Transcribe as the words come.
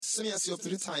So me see up to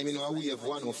the time, you know, we have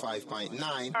 105.9.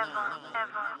 Evolution.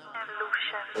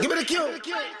 Give me the cue. One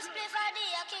spliff a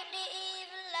day, I keep the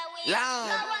evil away.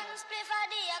 Loud. One spliff a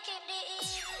day, I keep the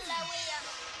evil away.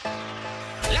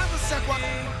 Love a second.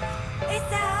 It's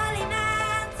a holy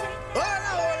night.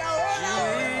 Hola.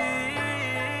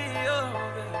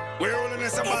 We're all in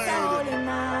this It's a holy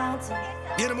night.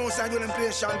 Get the most I do in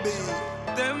place shall be.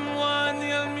 Them one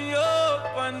nail me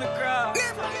up on the crowd.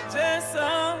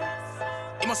 Jason,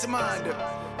 You must demand.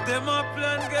 them a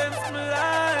plan against my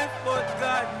life, but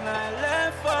God not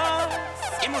left us.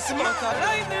 You must But a demand.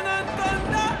 lightning and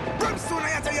thunder, Brimstone,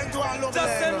 I tell you to all love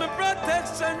just send me them.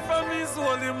 protection from His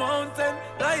holy mountain.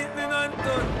 Lightning and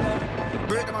thunder,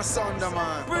 Break them asunder,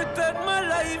 man. protect my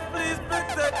life, please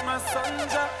protect my son.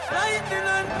 Jah. Lightning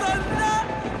and thunder,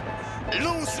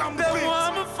 Loose from the them pit.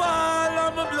 want me fall,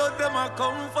 and my blood them a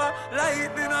come for.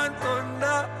 Lightning and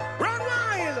thunder. Run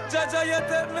wild. Jaja, you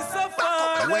take me so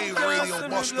far. Wave them radio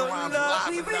can't bust see me around blunder. live.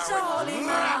 We reach a holy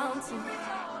mountain.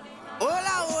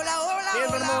 Hola, hola, hola,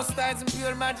 Hail the hola. most tides and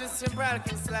pure majesty and brown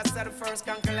King Celestia the first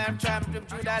conquer lamb champion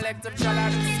through dialect of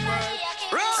Chala this world.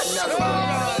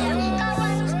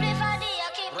 One spliff a day, I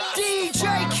keep the DJ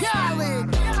Khaled.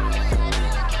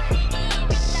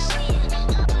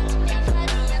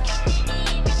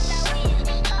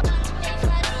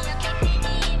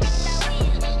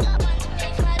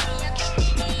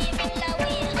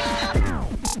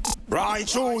 Right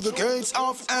through the gates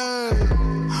of hell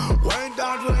went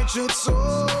that wretched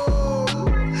soul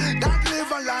that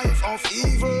live a life of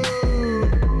evil,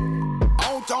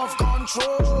 out of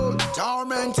control,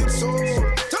 tormented soul,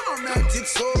 tormented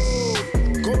soul.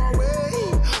 Go away,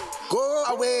 go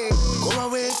away, go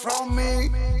away from me.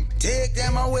 Take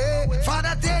them away,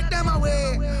 Father, take them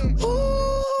away.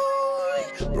 Ooh,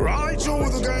 right through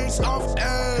the gates of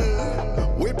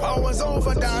hell with powers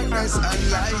over darkness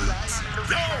and light.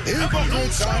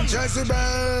 Hypocrites and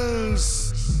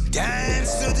Jezebels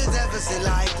dance to the devil's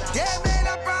delight. They made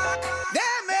a pact,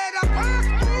 they made a pact.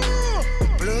 Ooh,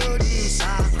 bloody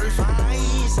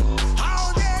sacrifice.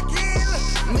 How they kill,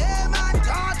 name and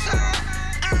torture,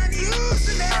 and use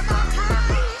the name of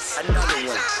Christ. I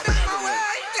turn them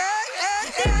away.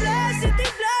 They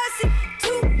blasted,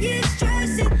 2 years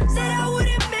stressing. Said I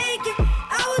wouldn't make it.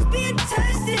 I was being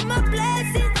tested. My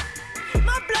blessing,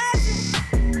 my blessing.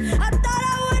 I thought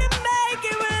I wouldn't make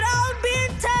it without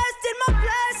being tested. My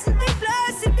blessing, they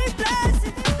blasted, they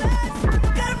blasted, they blasted.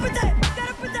 Gotta protect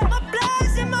my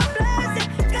blessing, my blessing.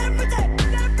 Gotta protect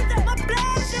my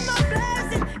blessing, my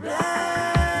blessing,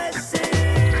 blessing.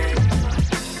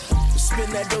 Spin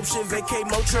that dope shit, vacate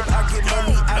mo trip. I get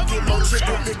money, I get mo trip.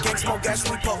 With the gang smoke gas,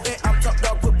 we potent. I'm top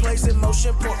dog, put plays in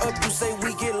motion. Pour up, you say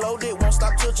we get loaded. Won't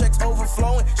stop till checks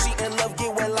overflowing. She in love,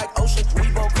 get wet like ocean. We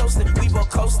both coastin', we both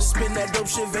coastin'. Spin that dope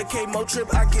shit, vacate mo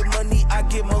trip. I get money, I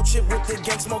get mo chip. With the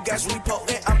gang smoke gas, we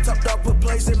potent. I'm top dog, put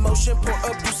plays in motion. Pour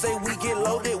up, you say we get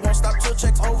loaded. Won't stop till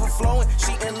checks overflowing.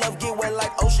 She in love, get wet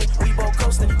like ocean. We both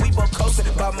coastin', we both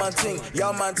coastin'. By my ting,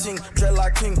 y'all my ting, dread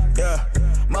like king, yeah.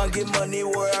 Man get money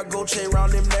where I go, chain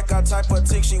round them neck, I type a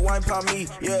tick, she wine pon me,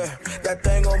 yeah. That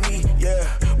thing on me, yeah.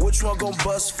 Which one gon'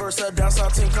 bust first? Her down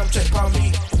south team, come check pon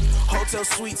me. Hotel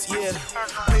suites, yeah.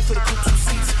 Pay for the coupe 2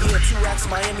 seats, yeah. 2 racks,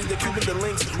 Miami, the Cuban, the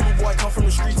links. Rude boy come from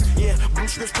the streets, yeah. Blue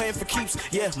strips paying for keeps,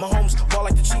 yeah. My homes ball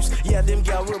like the Chiefs, yeah. Them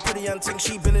gal real pretty young ting,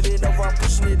 she bending it over, I'm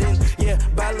pushing it in, yeah.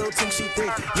 Bad little ting, she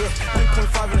thick, yeah.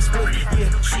 3.5 in a split,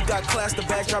 yeah. She got class, the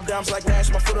back drop downs like Nash,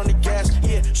 my foot on the gas,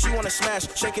 yeah. She wanna smash,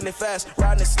 shaking it fast,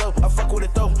 riding it slow. I fuck with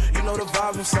it though, you know the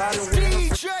vibe, I'm sliding with it.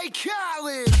 DJ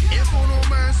Khaled. If you no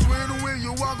mess with we,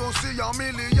 you are gonna see a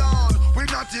million. We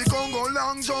not take on go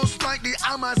long, just like the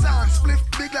Amazon. Split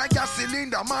big like a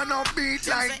cylinder, man up beat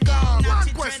like gun. One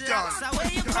question.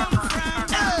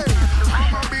 Hey,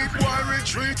 I'm a beat boy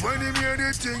retreat when he hear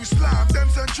the thing slap. Them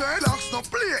say dreadlocks no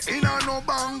play in a no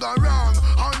bang around.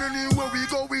 And anywhere we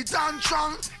go, we dance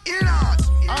strong. In art.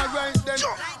 Alright then,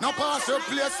 no pass your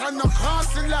place and no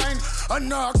cross the line.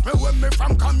 And ask me when me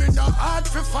from coming no hard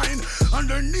to find. And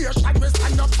the nation me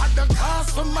stand up at the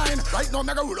cast for mine. Right now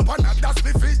me go roll up on that that's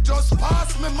me fit just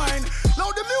pass me mind.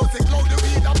 Loud the music, loud the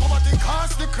weed, and poverty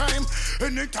cause the crime.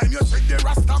 Anytime you see the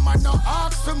Rasta man no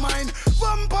ask for mine.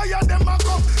 Vampire them a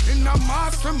come in a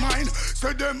mastermind.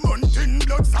 Say them hunting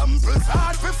blood samples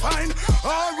hard to find.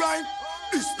 Alright,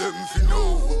 this them fi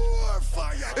know.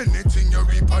 Anything you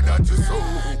reap that you sow.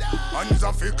 Hands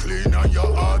are fi clean and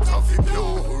your heart are fi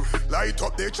pure. Light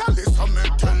up the chalice and me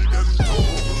tell them to.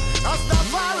 That's the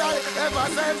fire, ever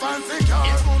safe and secure.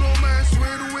 If you no mess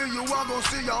with we, you are gonna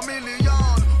see a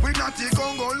million. We not take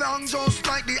on go long, just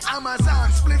like the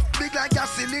Amazon. Split big like a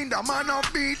cylinder, man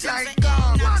up beat like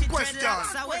gun. One question.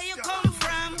 Where you come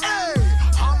from?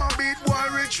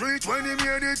 street when he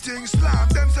made the thing slam.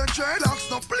 Them say dreadlocks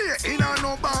no play in a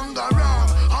no bang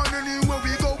around. And anywhere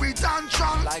we go we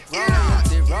tantrum. Like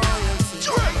royalty, royalty.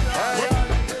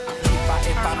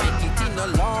 If I make it in a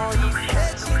life,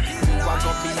 you are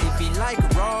gonna be living like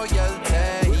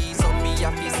royalty. So me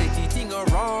happy set it in a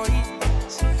right.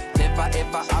 Never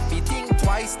ever happy think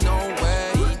twice, no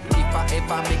way. If I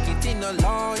ever make it in a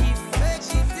life, you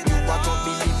are gonna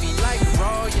be living like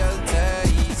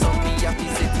royalty. So me happy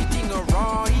set it in a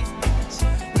right.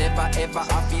 Never ever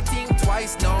happy think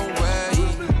twice, no way.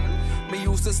 Me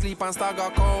used to sleep on Stagger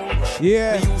Coach.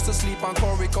 Yeah. Me used to sleep on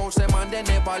Corey Coach. Them and they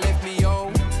never left me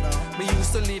out. Me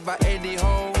used to live at Eddie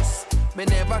House. Me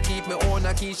never keep me own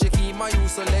a key. She keep my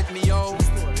used to let me out.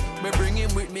 Me bring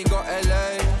him with me, go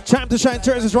LA. Time to Shine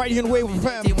Thursdays right here in Wave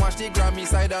FM. He watch the Grammy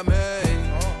side of me.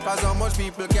 Cause how much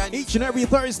people can each and every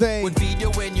Thursday. Would feed you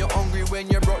when you're hungry, when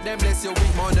you brought them bless you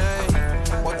with money.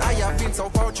 But I have been so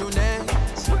fortunate.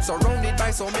 Surrounded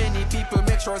by so many people,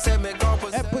 make sure say me go.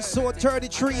 Episode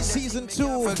 33, season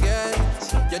 2. Forget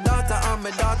your daughter and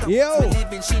my daughter. Yo. Me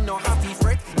living, she no happy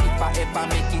fret. If I ever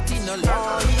make it in a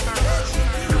life,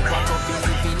 you want to be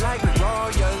living like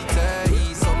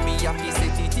royalty. So me happy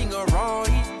set it in a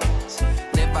right.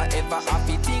 Never ever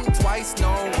happy think twice,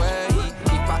 no way.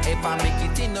 If I ever make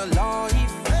it in a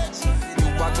life, you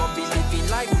are gonna be living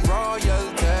like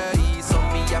royalty. So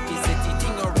me happy set it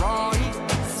in a right.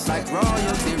 Like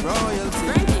royalty,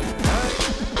 royalty.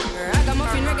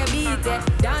 Ragamuffin reggae beat,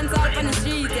 dance all on the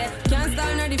street, can't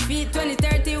stall nor defeat.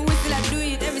 2030 we still a do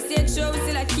it. Every stage show we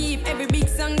still a keep. Every big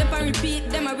song them a repeat.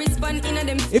 Them a respond in a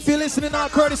them. If you're listening now,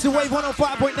 courtesy Wave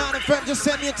 105.9 FM, just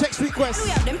send me a text request.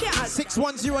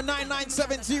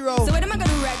 610-9970. So what am I gonna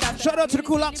do right after? Shout out to the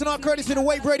cool ops and all courtesy the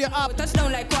Wave Radio app.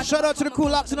 Touchdown like what? Shout out to the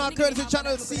cool ops and all courtesy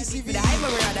channel CCV. The hype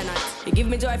of rather not. You give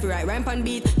me joy for right ramp and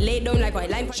beat. Lay down like white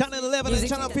line. Channel 11 and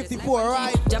channel 54,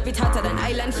 alright? Drop it hotter than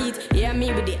island heat. Yeah,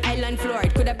 me with the island floor.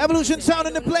 It could have Evolution sound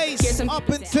in the place up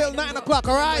until 9 o'clock,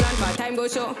 alright? Time go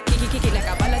show. Kick it like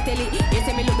a Balotelli. You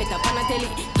say me look better on a telly.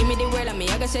 Give me the world and me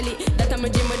I got Shelly. That I'm a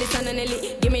gym with the sun and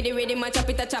Ellie. Give me the rhythm and chop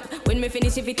it a chop. When me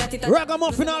finish if it at it.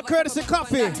 Ragamuffin all courtesy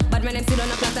coffee. But when I'm still on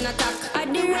a flat and attack. I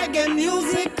do reggae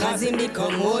music cause in the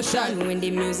commotion. When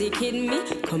the music hit me,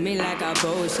 coming like a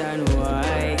potion.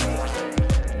 Why?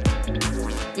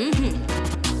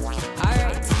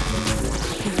 Alright.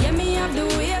 Yeah, me have the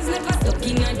waves never stuck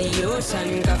in the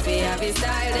ocean. Coffee have a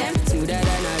style them smoother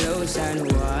than a lotion.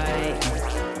 Why?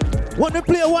 When we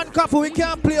play one coffee, we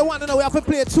can't play one, no, we have to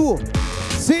play two.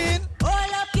 See?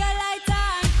 Hold up your lighter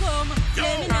and come.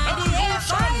 Let me know the air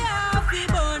fire off the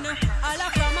bone. All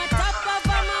up from a top of a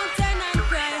mountain and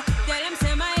cry. Tell them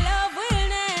say my love will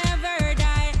never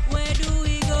die. Where do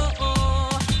we go?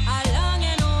 Along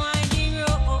and winding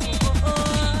road.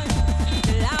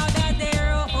 The louder they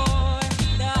roar,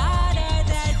 the harder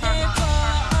that they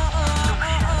fall.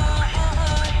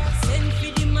 Send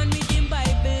for the man with the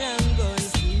Bible and gun.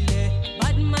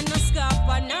 Bad man no scarf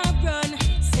and no run.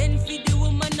 Send for the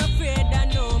woman afraid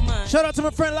of no man. Shout out to my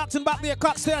friend Lockton back there,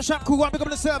 Cocktail Shop Crew. Pick up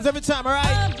themselves every time,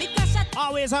 alright?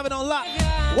 Always have it on lock.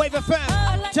 Wave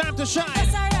FM, time to shine.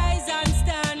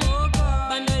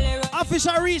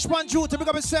 Official reach one Jew to pick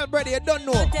up yourself, brother. You don't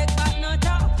know. Take back no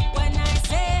talk when I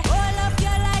say, hold up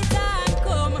your lighter and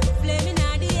come. Flaming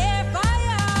at the air,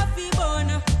 fire off the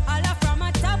bone. All up from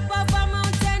a top of a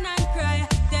mountain and cry.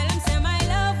 Tell them say my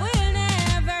love will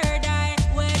never die.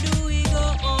 Where do we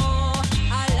go?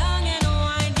 Along and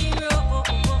winding road.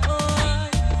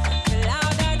 The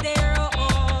louder they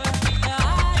roar, the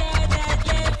harder that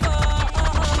they fall.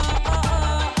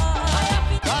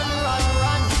 Run, run,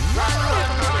 run, run, run,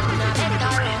 run. Now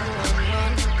better run,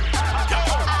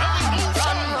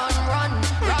 run, run.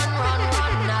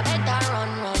 Now better run.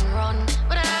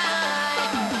 But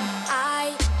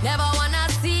I never wanna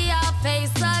see your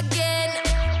face again.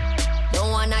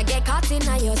 Don't wanna get caught in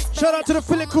your spell. Shout out to the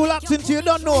Philly Cool Lockton to you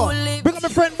don't know. Big up my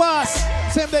friend Boss.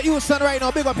 Same that Houston right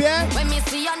now. Big up, yeah? When me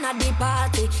see you at the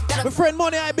party, My friend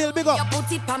Money I Bill. Big you up. put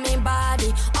it on me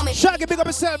body. Oh, me Shaggy, big up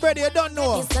yourself, brother. You don't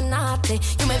know. it's so naughty.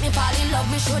 You make me fall in love.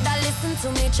 Me shoulda listen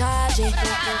to me charge it.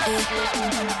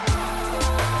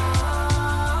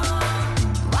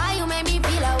 Why you make me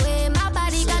feel away? My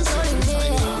body controlling me.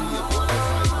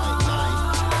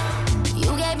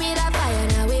 You gave me that fire,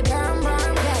 now we burn,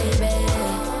 baby.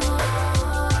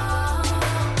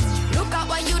 Look at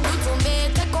what you do to me.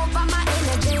 Take over my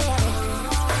energy.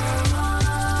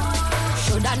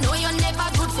 Shoulda know you never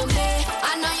good to me. I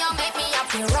know you make me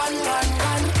happy. Run.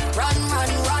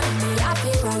 Me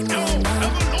happy, run. You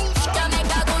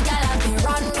make a good girl happy.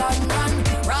 Run.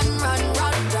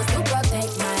 Just look what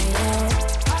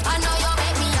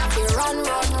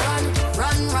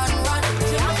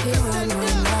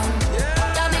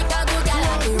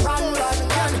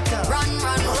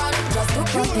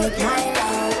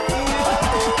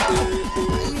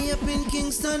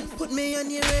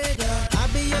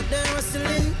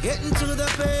Getting to the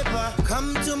paper.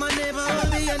 Come to my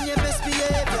neighborhood, be on your best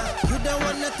behavior. You don't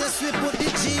want to test, we put the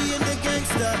G in the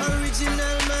gangster.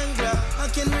 Original manga, I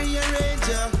can rearrange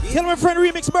ya. Tell my friend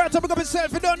Remix Bert, pick up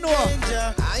himself, you don't know.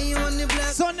 I on the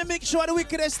black. Sunday make sure the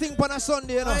wickedest thing on a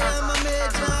Sunday, you know. I am a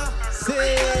major.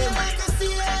 Same.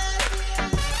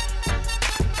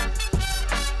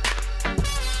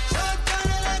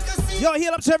 Yo,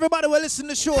 heal up to everybody who listen to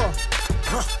the show.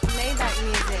 Maybach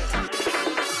music.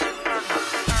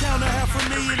 Count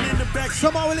 $500,000 in the back.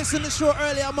 Someone will listen to the show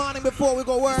earlier morning before we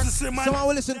go work. Someone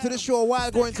will listen to the show while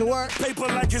going to work. Paper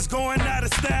like it's going out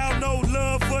of style, no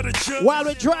love for the church. While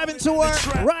we're driving to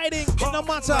work, riding, it no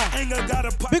matter.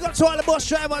 Big up to all the bus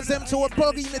drivers, them to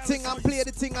plug in the thing and play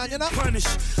the thing, and you know. Punish.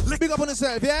 Big up on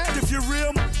yourself, yeah? If you're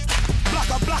real,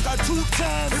 blocker 2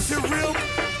 times. If you're real,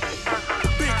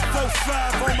 big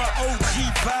 4-5 on my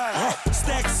OG vibe.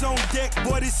 Stacks on deck,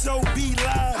 boy, this so be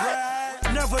live.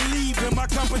 Never leaving, my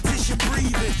competition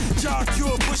breathing. Jaw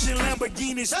Cure pushing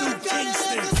Lamborghinis through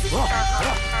Kingston.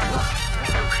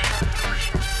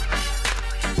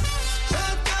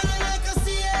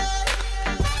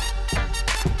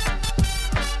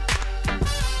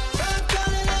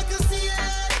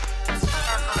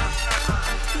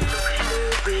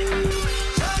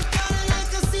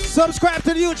 Subscribe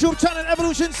to the YouTube channel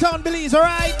Evolution Sound Belize,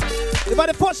 alright? If by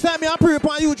the first time you appear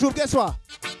on YouTube, guess what?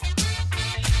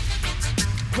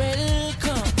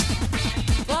 Welcome.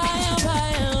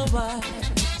 Why?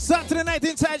 Saturday night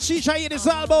inside Shisha, it is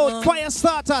all about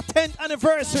Firestarter 10th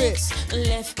anniversary.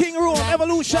 King Room,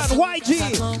 Evolution,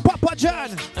 YG, Papa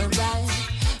John.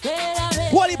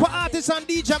 What if artists and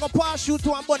DJ go pass you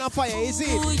to a bonfire, is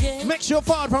it? Make sure you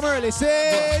fall from early,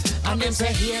 say. And them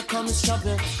say, here comes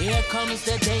trouble, here comes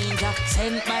the danger.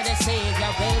 Sent by the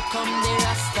Savior, welcome the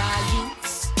Rasta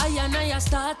youths. I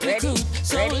start recruit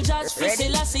soldiers for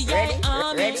Selassie,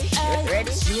 army.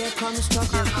 Here comes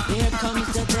trouble, here comes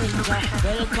the danger.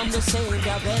 Welcome the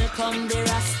Savior, welcome the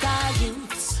Rasta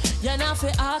youths. You're not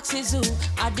for axes who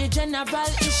are the general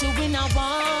issue in a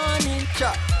warning.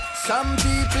 Some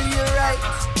people you're right,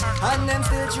 and them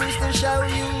still choose to show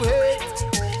you hate.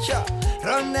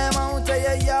 Run them out of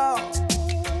your yard.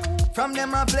 From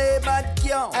them I play bad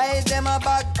young, I them a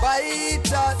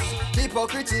backbiters.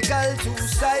 Hypocritical,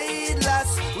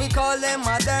 two-sideless. We call them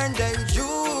modern day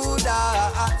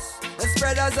Judas, the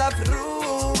spreaders of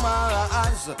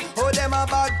rumors. Oh, them a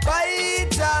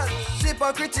backbiters.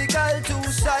 Hypocritical,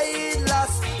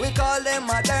 two-sideless. We call them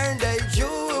modern day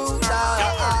Judas,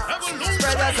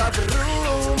 spreaders of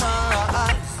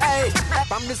rumors. Hey,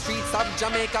 from the streets of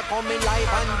Jamaica coming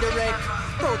live and direct.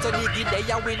 Proto niggy day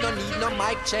and we no need no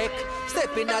mic check.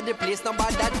 Stepping at the place, no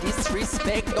bad that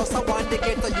disrespect. Just I want to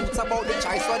get the youths about the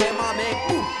choice for them I make.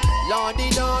 Lordy,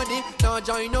 now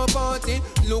join no party.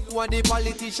 Look what the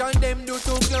politician them do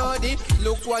to Claudy.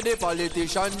 Look what the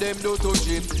politician them do to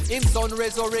Jim. Him son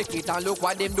resurrect it and look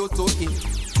what them do to him.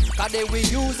 Cause they will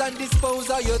use and dispose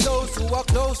of you, those who are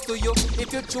close to you.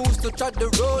 If you choose to tread the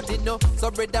road, you know.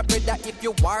 So brother, if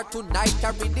you are tonight,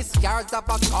 carry the scars of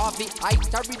a coffee. I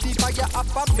carry the fire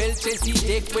of a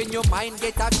Melchizedek. When your mind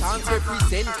get a chance,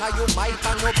 represent. Cause you might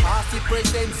have no past, it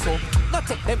present. So, not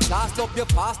take them last up your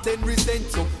past, then resent.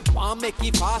 So, want make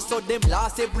it fast, so them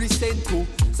last every cent too.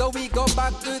 So we go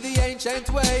back to the ancient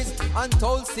ways,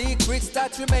 untold secrets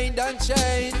that remained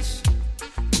unchanged.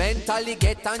 Mentally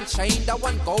get unchained, I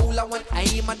want goal, I want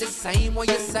aim at the same, what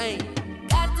you saying?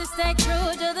 Got to stay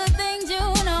true to the things you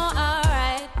know are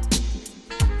right.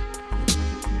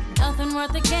 Nothing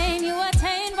worth the gain you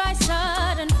attain by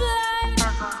sudden flight.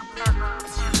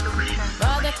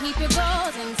 Rather keep your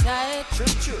goals in sight,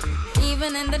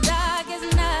 even in the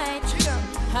darkest night.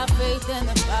 Have faith in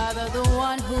the Father, the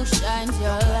one who shines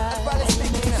your light.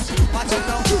 Watch it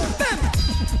now.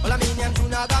 Well, I mean, them to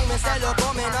na gang, me sell up,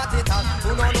 but me not it all.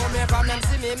 Who don't know me from them,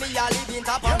 see me, I live in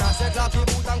Tapana. Say clappy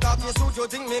boot and cocky suit, you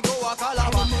think me go a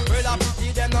Calabar. Well, I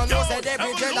pity them, no know, say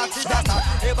every day that she does that.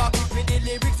 Never quick with the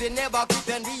lyrics, they never quick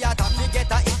when we attack. Me get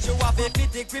a itch, you have a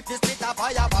fitty grip, this split a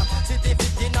fire back. City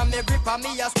 15 and me grip, and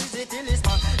me a squeeze it till it's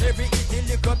man. Every itty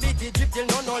little bitty drip till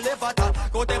no live at all.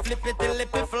 Go then flip it till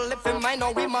it flip in mine, now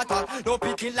we matter. No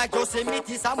pity like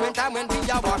Yosemite, some time when we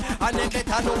are war. And they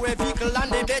better know a vehicle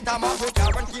and they better man who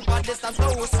can keep a distance,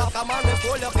 no stop. Come on, we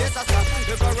pull your face as well.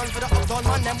 You go run for the uptown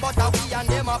man, them but we and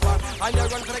them apart. And you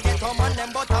run for the ghetto man,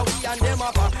 them but we and them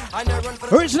apart. And you run for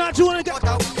the original Julie Gang,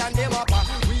 we and them apart.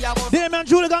 We are both them and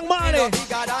Julie Gang Marley.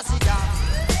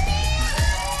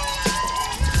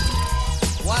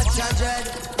 Watch your dread.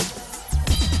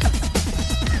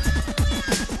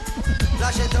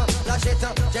 Flash it up, flash it,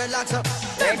 relax up.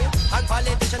 And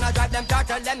politicians I drive them car,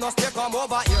 tell them no stay come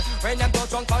over here. When them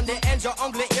touch on the ends, your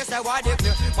ugly ears say why they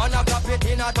clear. Man a clap it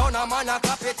in a town, a man a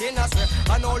clap it in a square.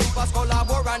 And no leave a skull a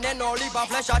bore and then no leave a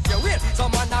flesh at your wheel.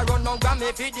 Some man a run down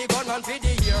Grammy for the gun and for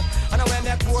the ear. And when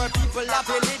make poor people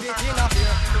happy, live it in a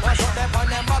fear. Wash up them on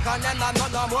them back and them not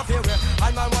no more fear.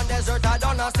 And man one desert a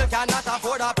done and still cannot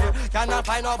afford a peer. Cannot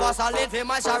find no bus a lead for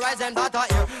moisturize them data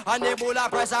here. And the bull a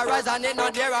pressurize and it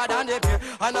not dearer than the peer.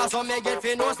 And also make it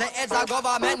fi knows the heads of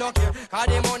government no care. Cause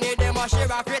the money them a share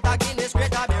a crate a Guinness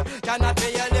crate a beer. Cannot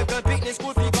pay a little picnic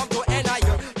school fee come to end a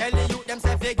year. Tell the youth them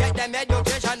say fi get them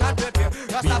education and prepare.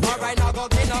 Rastafari now go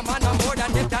get no man no more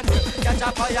than them can do. Catch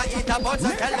a fire, eat a bunch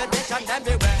of television them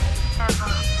beware.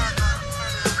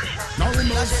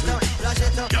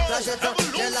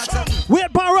 We're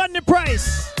about run the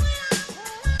price.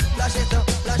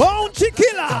 Bounty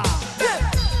killer.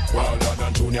 Wilder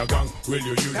than Junior Gang, will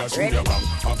you use a Junior Gang?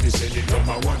 After selling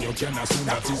number one, you can assume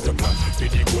that is the plan.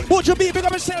 Bojo B, big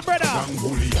up yourself, brother.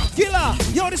 Killer,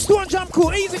 yo, the Stone Jam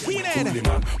crew, easy Keenan.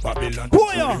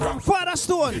 Boyo, Father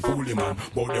Stone. So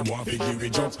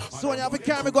you have to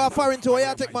carry me go foreign to where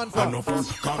you take man from. No fool,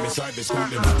 come inside the school,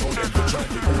 man. How them to try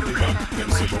the hooligan. Them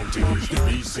say don't teach the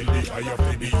beast in the eye of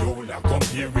the viola.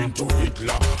 Comparing to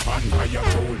Hitler and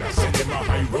Ayatollah. Say them a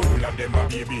high roller, them a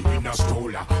baby in a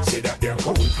stroller. Say that they're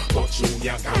cold. But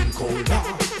Junior Gang colder.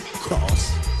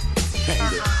 Cross.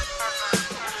 Hang it.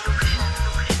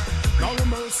 No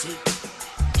mercy.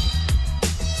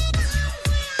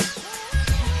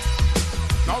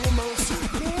 No mercy.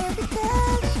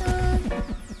 Medication.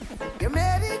 Your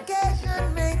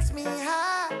medication makes me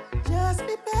high. Just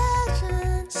be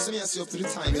patient. Send yourself to the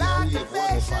time in our wave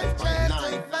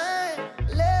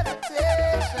 105.9.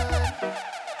 Levitation.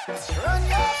 Run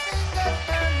your fingers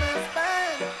down my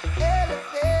spine.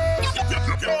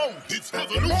 Yo, it's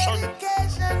evolution.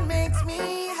 Medication makes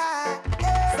me high.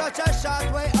 Such a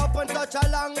short way up and such a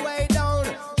long way down.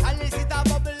 And is it a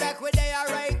bubble like where they are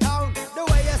right down? The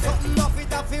way you're something off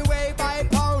it off your way by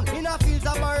pound. In a fields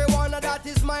of marijuana, that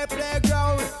is my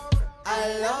playground.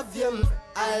 I love you,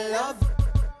 I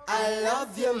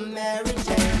love you, Mary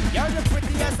Jane. You're the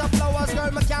prettiest of flowers,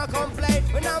 girl, me can't complain.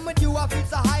 When I'm with you, I feel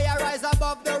so high, I rise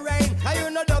above the rain. And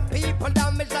you know the people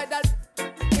damage like that.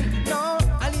 No,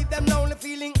 I leave them lonely,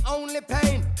 feeling only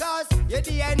pain. Cause your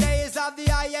DNA is of the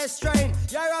highest strain.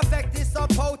 Your effect is so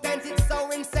potent, it's so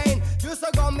insane. You so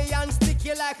gummy and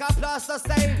sticky like a plaster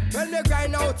stain. When you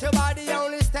grind out your body,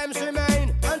 only stems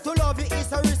remain. And to love you is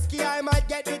so risky, I might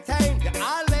get detained. You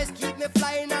always keep me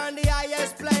flying on the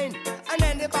highest plane. And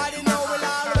anybody know will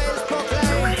always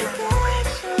proclaim.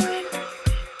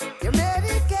 Your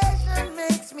medication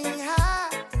makes me high.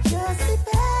 Just be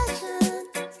patient.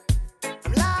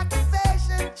 I'm like a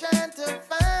patient trying to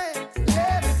find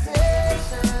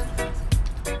levitation.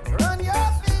 Run your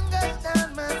fingers down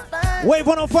my spine. Wave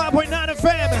 105.9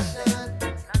 FM.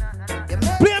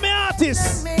 Play me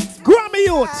artist. Grammy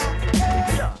youth.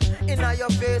 Inna your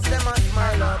face, them a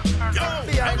smile up.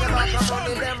 Behind your back, a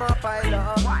money, them a pile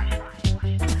up.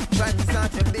 Try to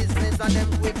start your business and them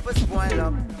quick for spoil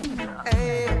up.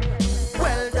 Hey,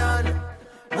 well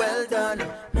done,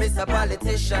 Mr.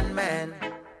 Politician Man.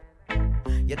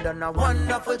 You done a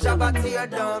wonderful job at tear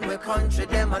down with country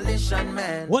demolition,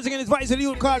 man. Once again, advise the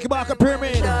youth called Kibaka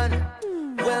Pyramid.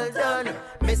 Well done,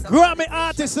 Mr. Grammy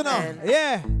artist, you know.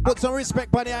 Yeah, put some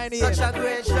respect on the idea. Such a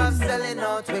great job selling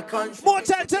out with country. More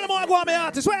time, tell them what Grammy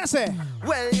artist. What I say?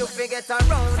 Well, you forget a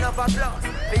round of applause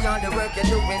beyond the work you're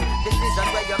doing. Decision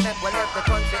where you make will left the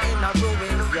country in a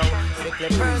ruins, yo. Strictly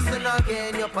personal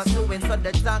gain you're pursuing, so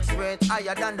the tax rate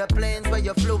higher than the planes where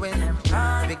you're fluing.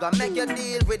 We gonna make you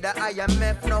deal with the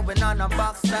IMF, knowing on a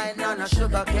box side, none of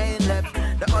sugar cane left.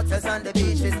 The hotels and the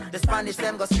beaches, the Spanish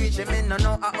them go screeching. Me no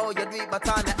know how you do it, but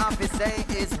all the office say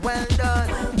is well done,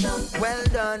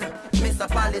 Mr.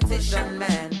 Politician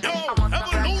Man. You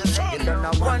done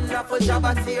a wonderful job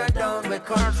at tear down with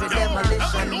country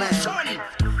demolition, man.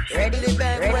 Ready,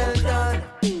 back, well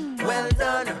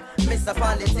done, Mr.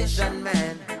 Politician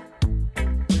Man.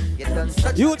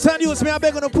 You tell you, me I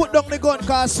beg you to put down the gun,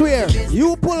 cause I swear,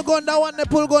 you pull gun, that one they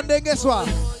pull gun, then guess what?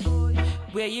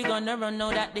 Where you gonna run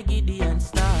now that the Gideon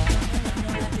star?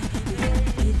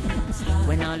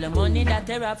 When all the money that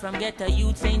they rob from ghetto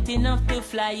youths ain't enough to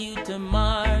fly you to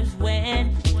Mars.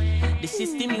 When the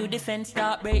system you defend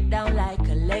start break down like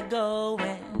a Lego.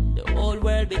 When the whole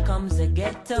world becomes a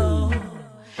ghetto,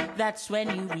 that's when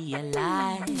you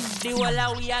realize the whole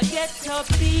of we are ghetto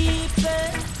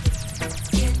people.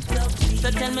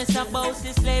 So tell me some boss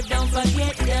the slave, don't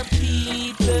forget the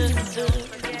people.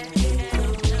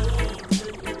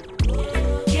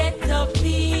 Ghetto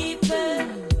people.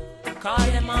 call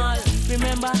them all.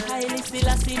 Remember, highly still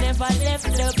I see never left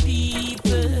the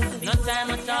people. No time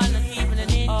at all, not even an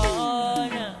inch. Oh,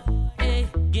 no. Hey,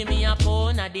 give me a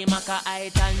phone, a the maca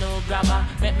ital, no grabber.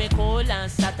 Make me cool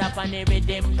and start up on the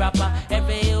rhythm proper.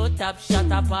 Every you tap,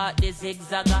 shut up at the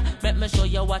zigzagger. Make me show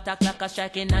you what a clock a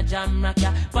strike in a jam rock,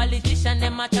 yeah. Politician,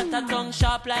 them a chat a tongue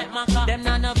sharp like maca. Them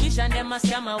not no vision, them a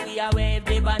scammer. We a wave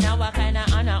the banner, what kind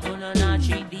of honor? Uno not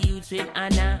treat the youths with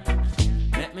honor.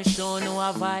 Let me show no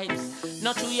vibes.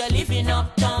 Not true you living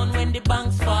uptown. When the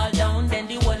banks fall down, then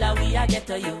the whole of we a get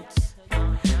a youth.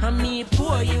 And me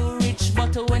poor, you rich,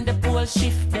 but when the poor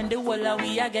shift, then the whole of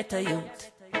we a get a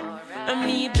youth. And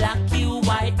me black, you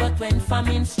white, but when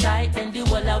famine strike, then the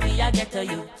whole of we a get a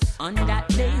youth. On that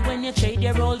day when you trade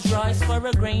your Rolls Royce for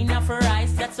a grain of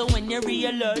rice, that's when you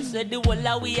realize that the whole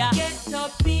of we a get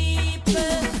up people.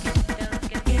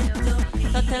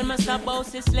 So tell me stop about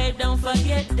the slave, don't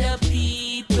forget the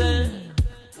people.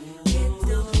 Get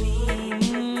the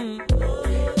people.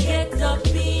 Get the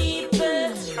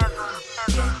people.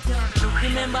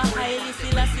 Remember highly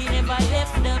still I see never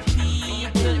left the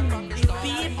people. The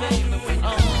people.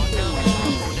 Oh no.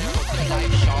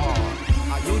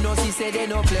 You know she said they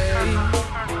no play.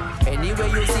 Anyway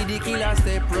you see the killer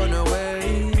step run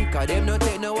away. Cause them no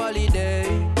take no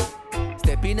holiday.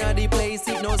 Step in at the place,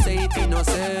 it no safe, it no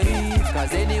safe.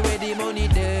 Cause anyway the money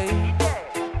day.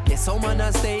 Yes, someone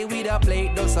a stay with a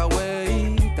plate, does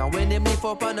away. And when them lift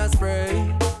up and a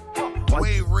spray.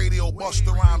 Wave Radio,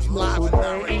 Busta Rhymes live and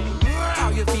direct. How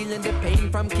you feeling the pain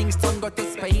from Kingston got to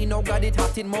Spain? Oh God, it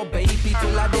hot in more bay.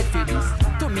 People are dead for this.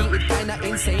 To me it kinda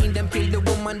insane. Them kill the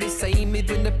woman the same. It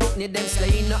when the picnic them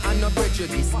slain. No, I'm no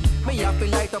prejudice. Me have to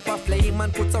light up a flame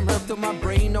and put some herb to my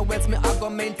brain. No else me I go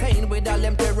maintain with all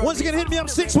them terror. Once again hit me up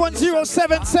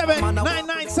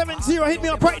 610779970. Hit me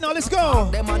up right now, let's go.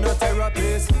 Them are no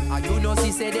therapists. And you know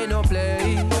she say they no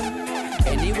play.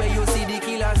 Anyway you see the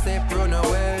killer step run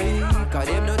away. Cause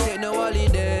them no take no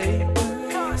holiday.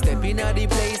 Step in at the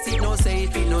place, it no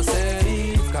safe, it no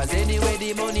safe. Cause anyway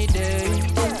the money day.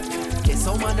 Yes,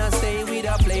 someone a stay with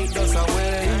a plate just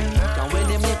away. And when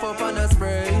them lift up on a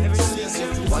spray.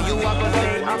 What you are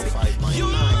gonna say? You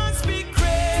must be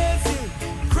crazy,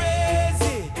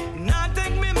 crazy. Not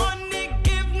take me money,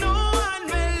 give no one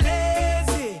me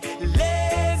lazy,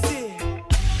 lazy.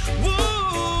 Woo.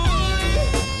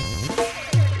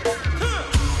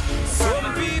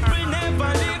 Some people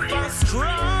never live as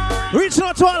strong. Reaching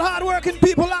out to all hard-working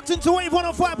people locked into Wave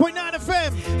 105.9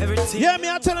 FM. Yeah, me,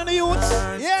 I'm telling the youths.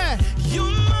 Yeah. You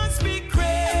must be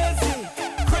crazy,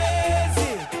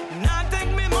 crazy. Not take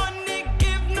me money,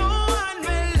 give no one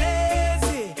me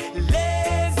lazy,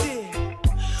 lazy.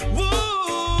 Woo.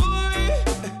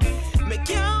 Make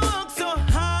you work so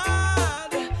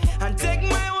hard and take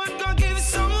my word, go give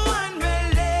someone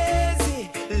me lazy,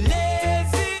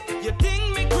 lazy. You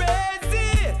think me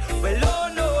crazy? Well, oh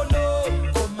no, no.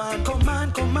 Come on, come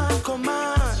on, come on, come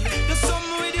on. There's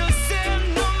something with yourself,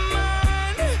 no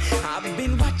man. I've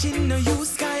been watching you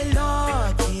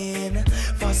skylarking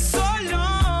for so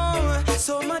long.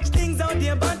 So much things out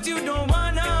there, but you don't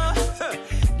wanna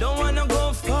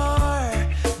go far.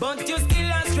 But you still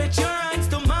have stretch your hands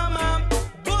to mama.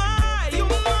 Boy, you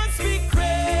must be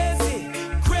crazy,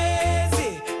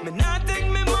 crazy. Me not take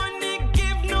me money,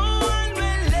 give no one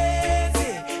me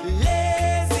lazy,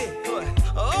 lazy.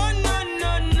 Oh no,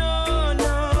 no, no,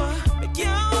 no. Make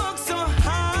you work so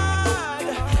hard.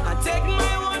 I take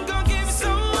my one, go give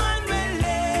someone me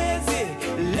lazy,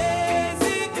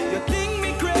 lazy. You think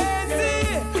me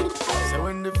crazy? So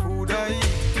when the food I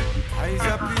eat, eyes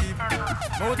are peep,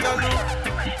 mouth a look,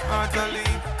 heart a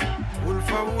leap,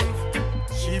 wolf a wolf,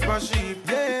 sheep a sheep,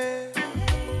 yeah,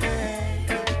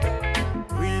 yeah.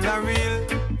 Real a real,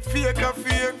 fake a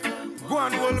fake. Go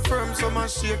and hold firm, some a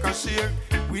shake a shake.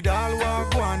 With all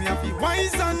walk one, you be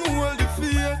wise and hold the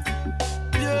faith,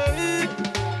 yeah.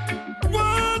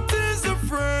 What is a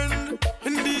friend?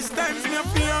 In these times, me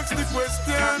have to ask the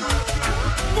question.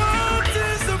 What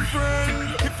is a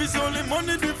friend? If it's only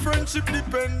money, the friendship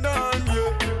depend on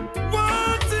you.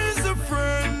 What is a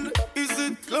friend? Is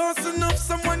it close enough?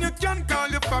 Someone you can call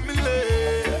your family.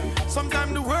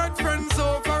 Sometimes the word friends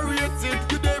overrated.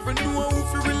 You never know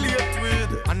who you relate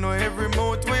with. I know every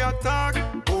mouth where you talk.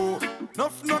 Oh,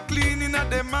 enough not clean in a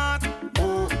them heart.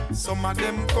 Oh, some of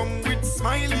them come with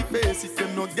smiley face. If you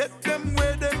no get them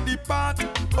where them depart.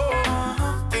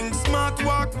 Oh, think smart,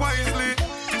 walk wisely.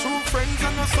 True friends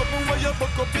are not something where you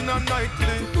buck up in a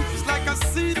nightly. It's like a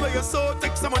seed where you sow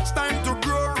takes so much time to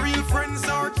grow. Real friends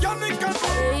are organic and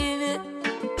Baby,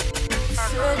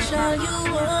 search all you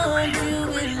want, you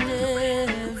will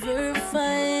never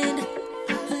find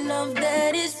a love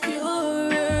that is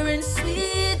purer and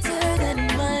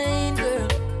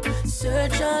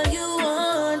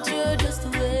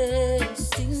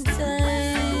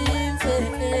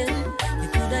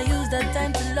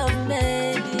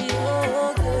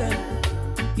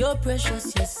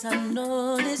precious, yes, I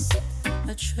know this.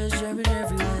 I treasure it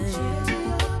every way.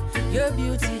 Your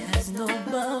beauty has no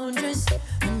boundaries,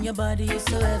 and your body is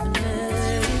so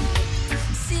heavenly.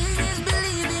 Seeing is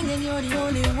believing, and you're the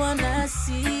only one I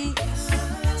see.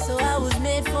 So I was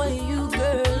made for you,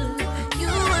 girl. You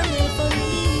were made for me.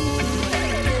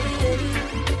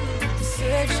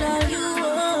 Search all you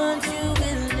want, you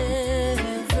will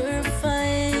never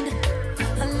find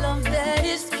a love that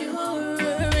is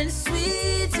purer and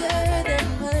sweeter than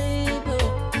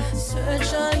maple.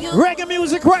 Search all you reggae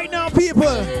music right now,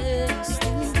 people.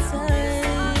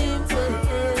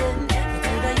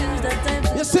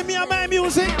 You see me on my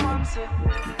music?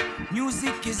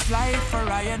 Music is life for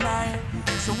I and I.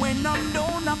 So when I'm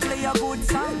down, I play a good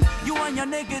song. You and your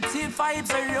negative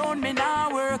vibes around me now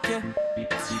working. I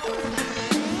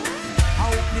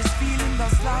hope this feeling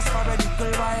does last for a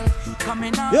little while.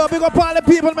 Coming out. Yo, big up all the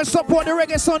people that support the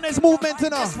Reggae Sundays movement, you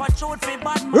know.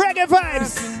 Reggae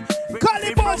vibes. Call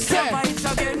it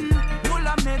Full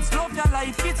of meds, love your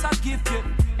life, it's a gift.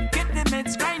 Get the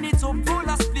meds, grind it up, full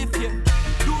of split.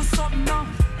 Do something now,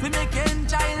 we make you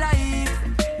enjoy life.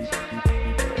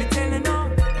 Me tell you now,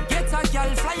 get a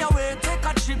girl, fly away, take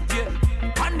a trip,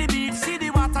 yeah. On the beach, see the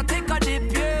water, take a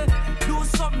dip, yeah. Do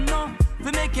something now,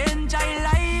 we make you enjoy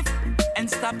life. And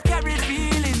stop carry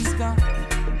feelings, cause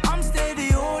I'm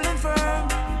steady, holding firm.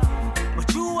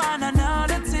 But you want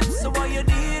another tip, so what you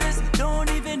did is don't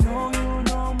even know you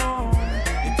no more.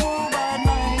 You too bad,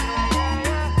 man.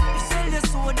 You sell your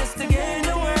soul just to gain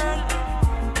the world.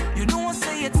 You know,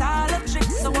 say it's all a trick,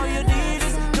 so what you did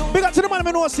is don't. Big up to the man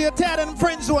who knows you're tired and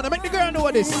friends zone. Make the girl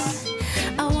know this.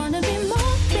 I wanna be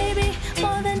more, baby,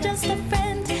 more than just a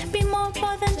friend. Be more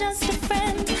than just a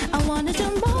friend. I wanna do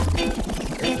more.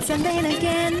 It's a late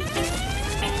again.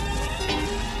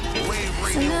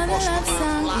 It's another love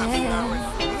song,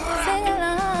 yeah. Sing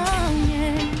along,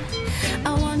 yeah. I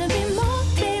wanna be more,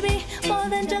 baby, more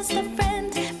than just a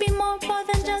friend. Be more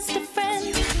than just a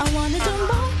friend. I wanna do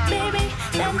more, baby,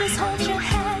 than just hold your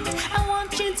hand. I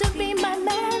want you to be my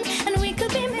man, and we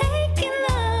could be making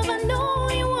love. I know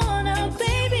you wanna,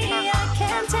 baby, I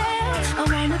can't tell. I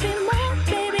wanna be more,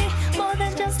 baby, more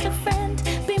than just a friend.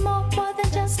 Be more than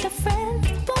just a friend.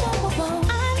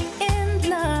 I'm in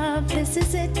love, this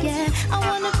is it, yeah. I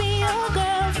wanna be your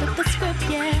girl, flip the script,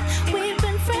 yeah. We've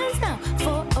been friends now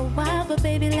for a while, but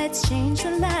baby, let's change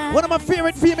the line. One of my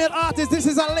favorite female artists, this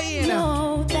is Aline.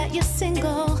 Know that you're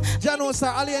single. Jano,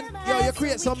 sir, Aline, yo, you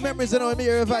create some memories in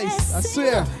your voice, I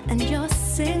swear. And you're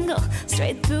single,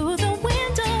 straight through the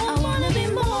window. I wanna be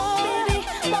more, baby,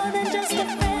 more than just a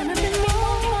friend. Be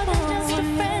more than just a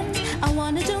friend. I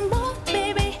wanna do more,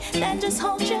 baby, than just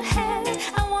hold your hand.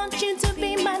 I want you to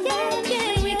be my man,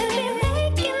 yeah. We could be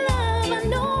making love. I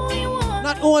know you want.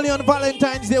 Not only on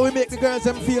Valentine's Day we make the girls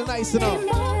them feel nice, you know.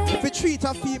 If we treat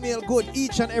a female good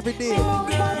each and every day,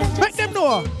 make them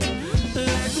know.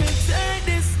 Let me take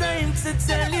this time to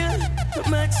tell you how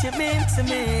much you mean to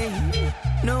me.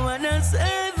 No one else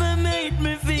ever made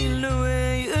me feel the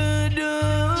way you do.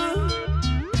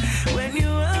 When you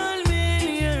hold me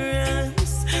in your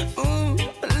arms,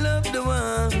 I love the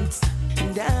warmth,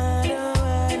 and I don't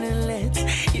wanna let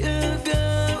you go.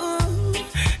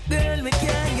 Girl, me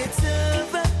can't get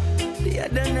over the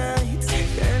other night.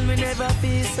 Girl, me never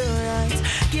feel so right.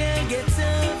 Can't get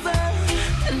over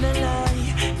the lie.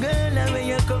 Girl, where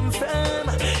you come from?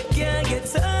 Can't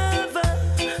get over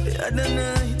the other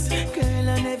night. Girl,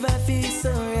 I never feel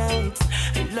so right.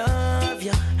 I love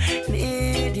you,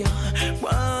 need you,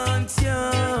 want you.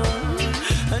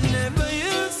 I never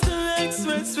used to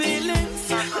express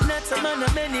feelings. I'm not a man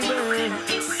of many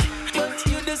words, but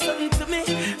you do something to me.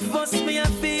 Force me, I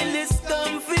feel this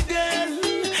comfy, girl.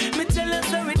 Me tell us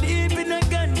how we deep in a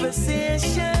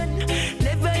conversation.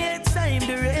 Never yet time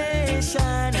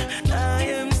duration. I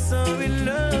am so in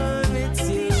love with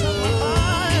you.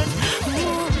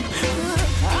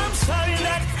 I'm sorry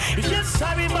that you're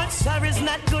sorry, but sorry's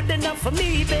not good enough for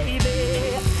me,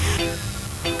 baby.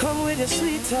 Come with your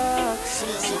sweet talks.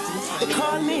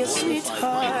 Call me a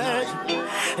sweetheart.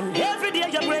 And every day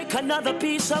you break another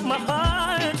piece of my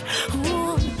heart.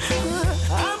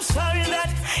 I'm sorry that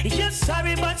you're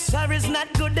sorry, but sorry's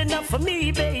not good enough for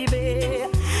me, baby.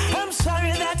 I'm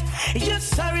sorry that you're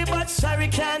sorry, but sorry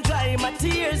can't dry my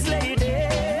tears, lady.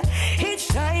 Each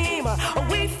time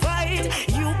we fight,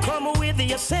 you come with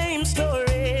your same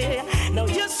story. Now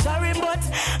you're sorry, but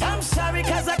I'm sorry,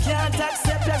 cause I can't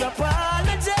accept your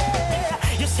apology.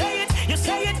 You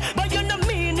say it, but you don't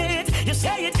mean it. You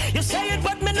say it,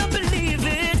 but me not believe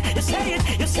it. You say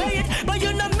it, but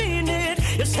you don't mean it.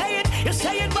 You say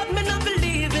it, but me not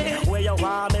believe it. Where you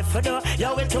want me for do?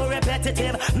 You will too repetitive.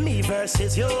 positive. Me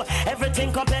versus you,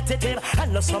 everything competitive. I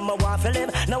know some want to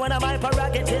live. Now when I'm my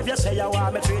prerogative, you say you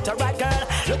want me treat a right girl.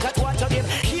 Look at what you give.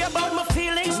 Hear about my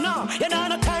feelings? No, you know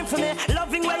no time for me.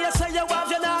 Loving where you say you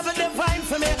have, you know the divine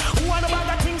for me. One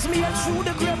bag of things me and through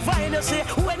the grapevine, you see.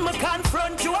 When me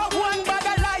confront you, I one bag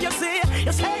of lie, you see.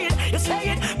 You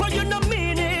say it, but you don't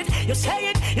mean it. You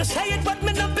say it, but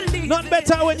me not believe. Not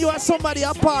better when you are somebody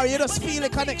apart, you just feel a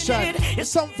connection.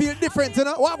 Some feel different, you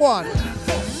know? What one?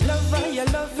 Love how your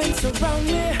loving surround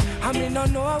me. I mean, I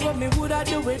know what me would I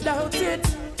do without it.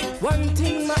 One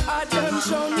thing my heart done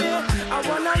show me. I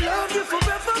wanna love you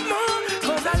forevermore.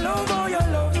 Cause I love how you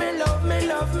love me, love me,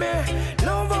 love me.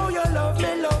 Love how you love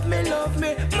me, love me, love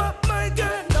me. My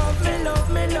girl, love me,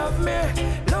 love me, love me.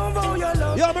 Love how you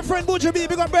love me. Yo, my friend Butcher B,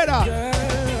 big up brother. Girl,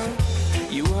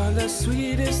 you are the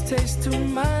sweetest taste to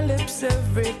my lips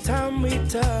every time we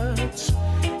touch.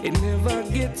 It never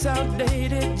gets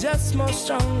outdated, just more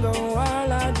stronger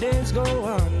while our days go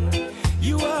on.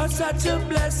 You are such a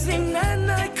blessing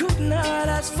and I could not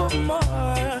ask for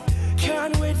more.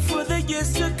 Can't wait for the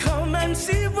years to come and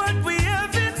see what we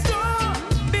have in store.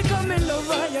 Becoming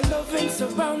lover, your loving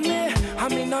surround me. I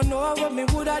mean, I know what me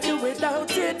would I do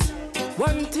without it.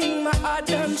 One thing my heart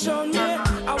done shown me.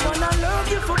 I wanna love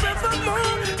you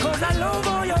forevermore. Cause I love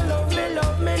how you love me,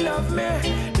 love me, love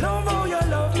me. Love how you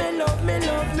love me, love me,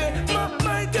 love me.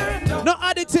 My girl, no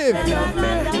additive. Love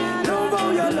me, love how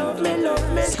you love me,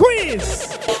 love me.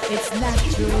 Squeeze. It's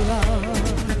natural,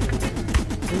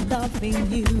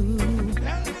 loving you.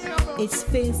 It's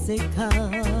physical,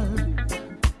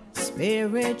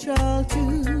 spiritual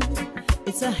too.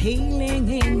 It's a healing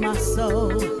in my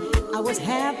soul. I was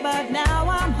half, but now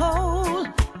I'm whole.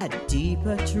 A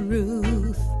deeper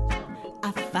truth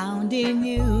I found in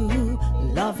you.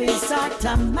 Love is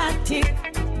automatic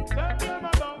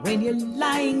when you're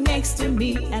lying next to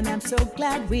me, and I'm so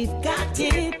glad we've got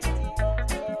it.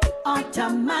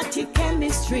 Automatic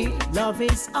chemistry, love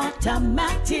is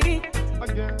automatic.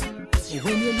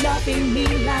 When you're loving me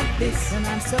like this, and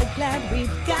I'm so glad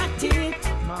we've got it.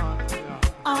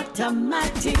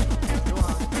 Automatic.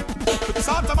 It's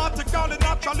automatically,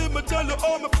 naturally, me tell you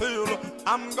how me feel.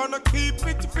 I'm gonna keep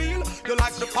it real. You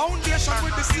like the foundation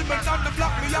with the cement and the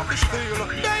block, me have the steel.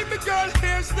 Baby girl,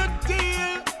 here's the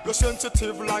deal. You're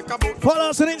sensitive like a boat. Follow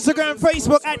us on Instagram,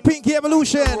 Facebook at Pinky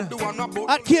Evolution,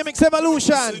 at KMX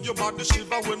Evolution. See your body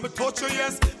shiver when me touch you,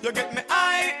 yes. You get me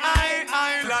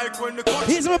I like when the touch.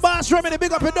 He's my boss, Remy, the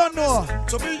big up, you don't know.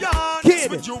 To be honest Kid,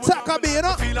 with you, Taka B, you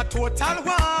know? feel a total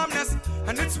warmness.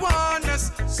 And it's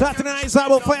oneness. Saturday night is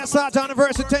about Fire Start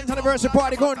anniversary, 10th anniversary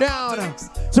party going down.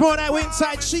 Tomorrow night we're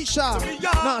inside Shisha.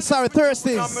 No, sorry,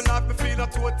 Thursdays.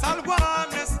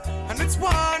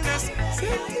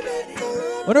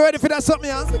 When you're ready for that something,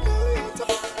 yeah?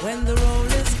 When the roll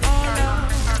is all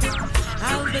out,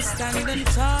 I'll be standing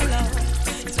taller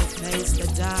to face the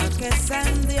darkest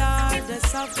and the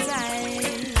hardest of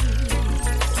times.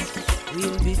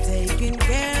 We'll be taking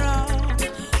care of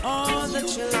all the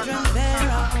children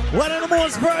thereof. One of the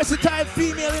most versatile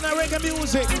female in reggae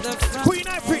music, Queen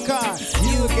Africa.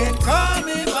 You can call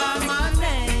me by my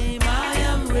name, I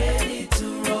am ready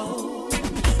to roll.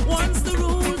 Once the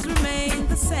rules remain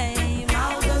the same,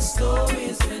 how the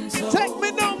story's been told. Take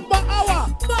me number hour.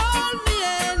 Call me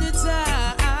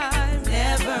anytime,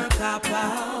 never cop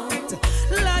out.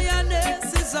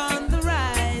 Lioness is on the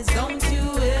rise, don't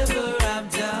you ever have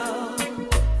doubt.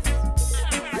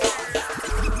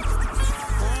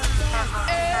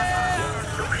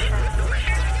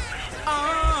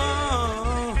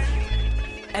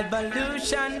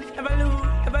 Evolution,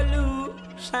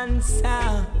 evolution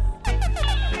sound.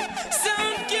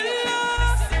 Sound killer.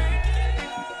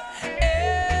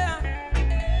 Yeah.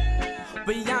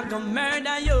 We are gonna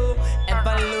murder you.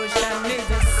 Evolution is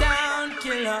a sound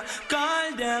killer.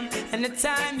 Call them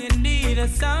anytime you need a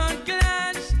sound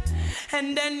clash.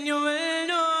 And then you will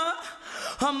know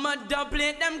how much double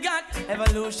them got.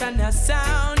 Evolution a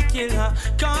sound killer.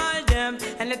 Call them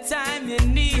anytime you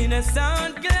need a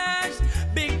sound clash.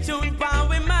 Big tune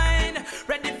power in mind.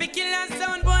 Ready for kill a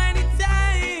sound boy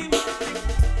anytime.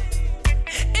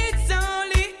 It's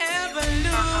only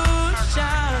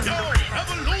evolution. Yo,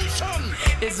 evolution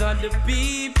is what the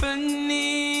people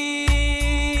need.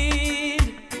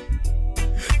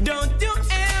 Don't you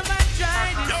ever try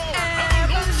this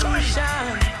evolution.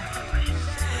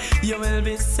 You will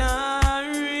be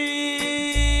sorry.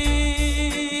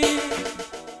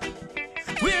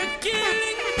 We're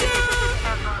killing you.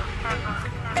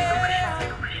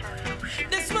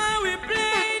 That's why we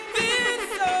play this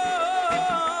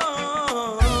song.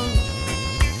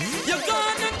 You're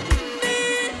gonna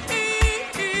need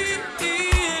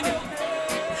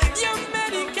your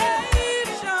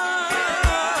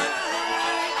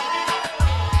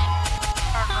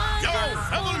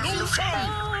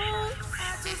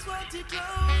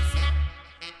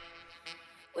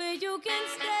where you can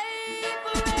stay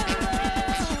forever.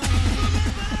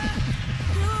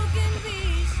 You can be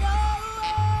sure.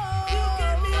 You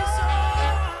can be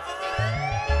sure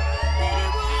that it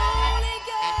will only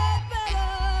get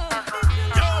better.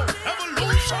 Yo,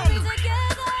 evolution.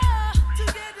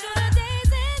 Together through the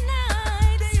days and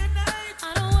nights. I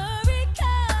don't worry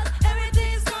 'cause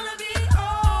everything's gonna be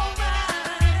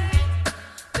alright.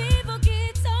 People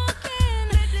keep talking,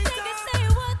 they can say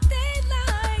what they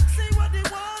like,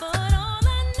 but all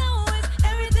I know is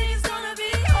everything's gonna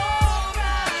be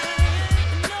alright.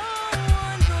 No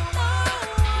one can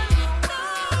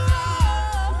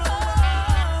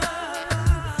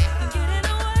get in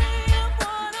the way of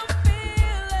what I'm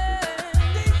feeling.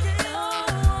 No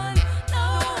one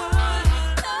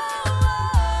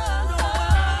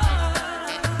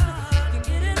can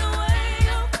get in the way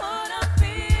of what I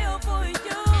feel for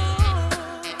you.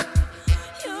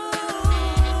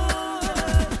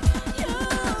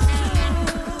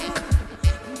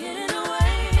 Get in the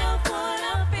way of what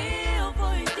I feel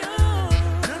for you.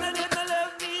 None of them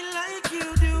love me like you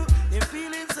do. Their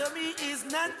feelings of me is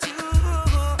not true.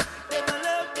 They don't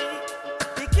love me.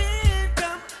 They can't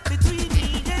come between me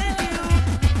and you.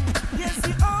 Yes,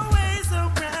 you're always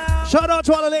around. Shout out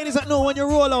to all the ladies that know when you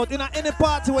roll out in any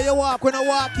party where you walk, when you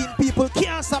walk in, people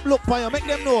can't stop look for you. Make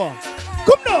them know.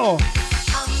 Come now.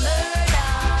 I'm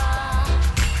murder.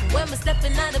 When we're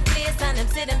stepping out of place and I'm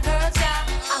sitting perched, yeah.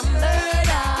 I'm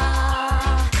murder.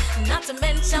 Not to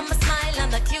mention my smile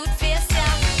and the cute face,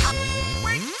 yeah. I'm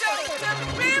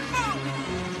people.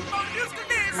 I'm used to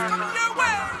this coming your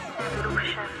way.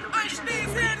 I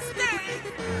sneeze here to stay.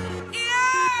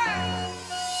 Yeah.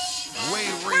 Way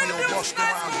radio bust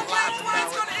around live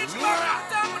and direct.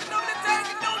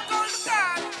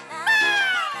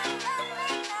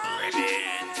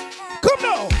 Come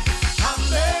now. I'm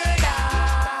murder.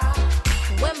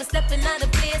 When we're stepping out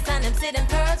of place and I'm sitting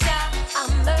perched, yeah.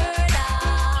 I'm murder.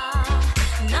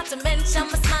 Not to mention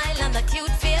my smile and the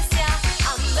cute face, yeah.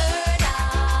 I'm murder.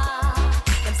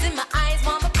 Them see my eyes,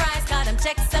 want my prize, got them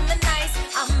checks and my nice.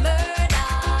 I'm murder.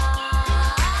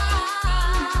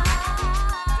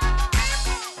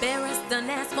 Barris done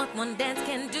ask what one dance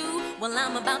can do. Well,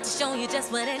 I'm about to show you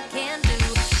just what it can do.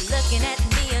 Looking at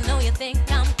me, I know you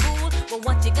think I'm cool, but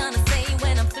what you gonna say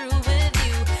when I'm through with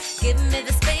you? Give me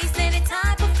the space, any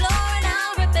type of floor, and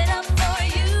I'll rip it up for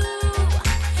you.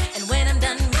 And when I'm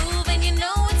done moving, you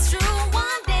know it's true.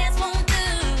 One dance won't do.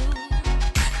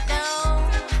 No,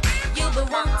 you've been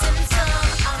wanting some.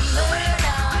 I'm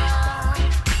murder.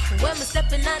 When we're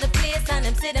stepping out of place and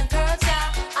I'm sitting perched,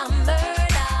 yeah. I'm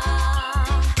murder.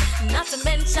 Not to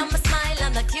mention my smile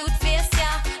and the cute face,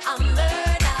 yeah. I'm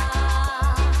murder.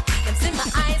 Them see my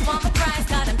eyes, want my prize,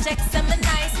 got them checks and my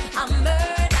nice. I'm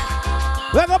murder.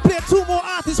 We're gonna play two more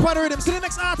artists for the rhythm. See the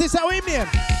next artist, how we name?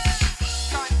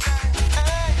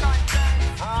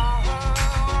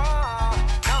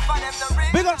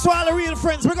 Big up to all the real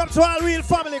friends, big up to all the real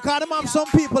family, cause them have some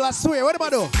people, I swear. What am I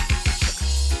do?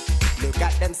 Look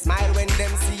at them smile when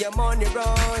them see your money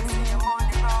run.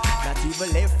 Not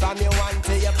even live from your one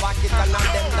to your pocket, and on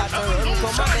them that run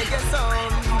come and make you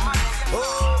some.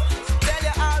 Oh, tell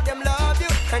you how them love you,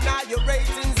 and all your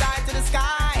ratings high to the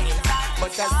sky.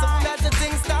 But as soon as the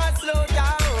things start slow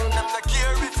down, them not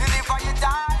care if you live or you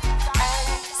die.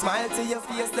 Smile to your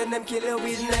face, then them kill you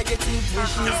with negative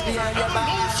wishes behind your back.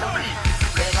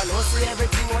 Never know see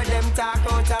everything when them talk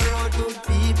out around good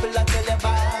people that tell you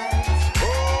bye.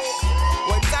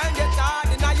 When time gets hard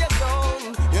in your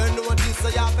zone, you know this, so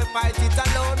you have to fight it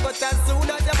alone. But as soon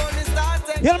as your money starts,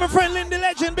 yeah, my friend Lindy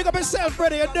Legend, big up yourself,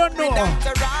 brother, you don't know.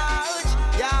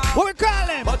 What we call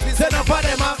him? But we set up for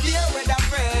them a fear with a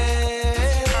friend.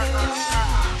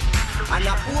 And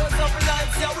I pose up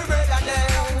like so we better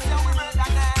them.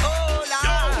 Oh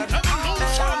Lord,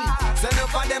 set up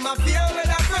for them a fear with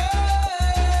a friend.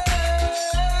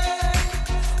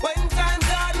 When times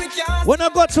hard we can't. When I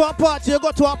go to a party, you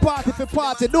go to a party for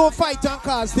party. Don't fight and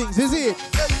cause things, is it?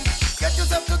 Get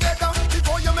yourself together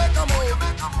before you make a move.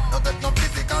 Don't take no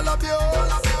physical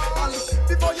abuse.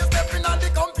 Before you step in on the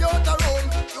computer room,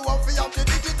 you have to have the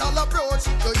digital approach.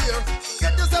 You hear?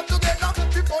 Get yourself together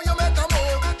before you make a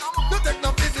move. Don't take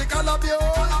no physical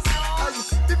abuse.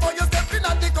 Before you step in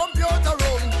on the computer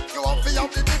room, you have to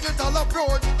have the digital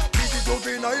approach. Digital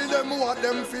vinyl them what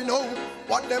them fi know,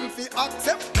 what them fi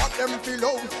accept, what them fi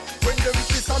love. When them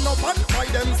fi stand up and why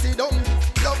them sit down.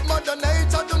 Love Mother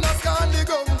Nature, do not scan the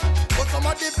gun. But some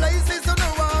of the places you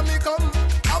know where me come.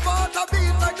 About a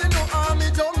beat like they know how me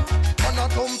jump. On a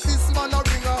thumb fist man a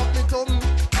ring off me thumb.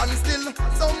 And still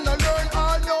some no learn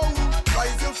all know.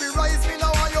 Rise you fi rise me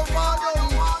now and you fall down.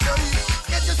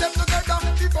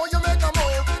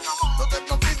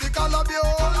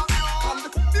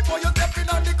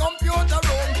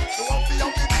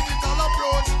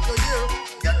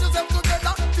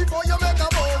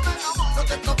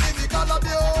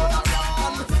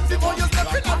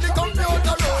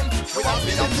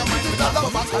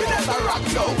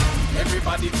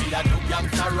 Everybody feel a do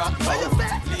gangsta rock now.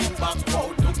 Lean back now,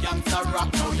 do gangsta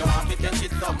rock now. You want to take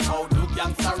it somehow, do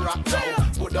gangsta rock now.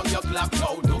 Put down your clock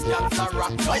now, do gangsta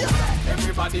rock now.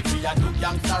 Everybody feel a do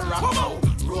gangsta rock now.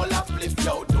 Roll up, flip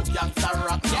yo, do gangsta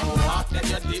rock now. Walk then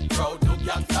you deep bro, do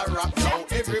gangsta rock now.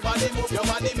 Everybody move your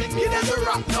body, make me then you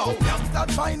rock now.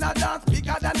 Gangsta find a dance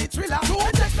bigger than the thriller.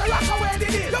 It takes a lot away the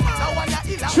deal. Now one ya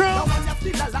illa, now one ya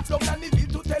still a lock down and the beat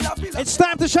to tell a pillar. It's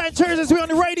time to shine Thursdays. We on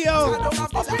the radio.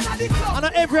 And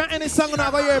every and any song on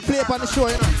our ear play up on the show,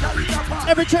 you know.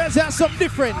 Every Thursday has something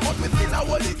different. Cause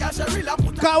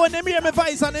when they hear my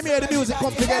voice and they hear the music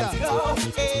come together.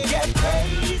 Get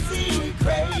crazy,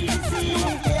 crazy.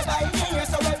 Day by day,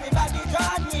 so everybody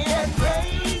join me. Get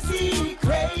crazy,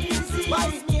 crazy.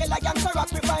 Wise me like I'm so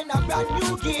rock, we find a brand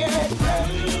new gear. Get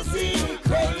crazy,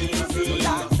 crazy.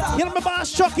 You know my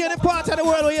boss Chucky in the part of the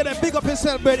world where you them big up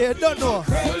yourself, brother. You don't know.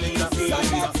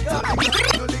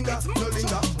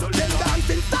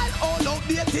 Dancing style all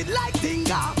outdated like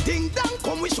Dinga. Ding dong,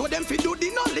 come we show them fi do the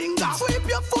no linger. Sweep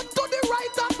your foot to the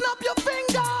right and snap your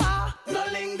finger. No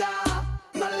linger,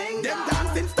 no linger. Them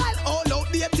dancing style all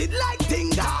outdated like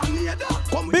Dinga.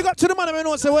 Big up to the man we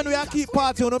know say when we are keep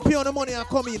party, you pay on the money and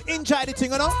come in. Enjoy the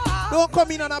thing, you know. Don't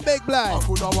come in on a big blind. I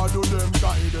could have do them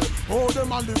guide. Oh,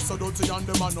 them a live so dirty and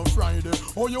them a no Friday.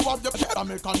 Oh, you have the shit and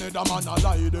make another man a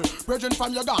lie. Bridging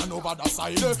from your gun over the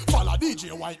side. Follow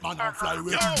DJ White Man and fly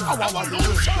with. How I do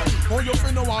it? Oh, you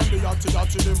feel no one the yachty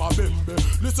them a bimbe.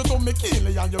 Listen to me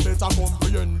keenly and you better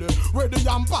comprehend. Where the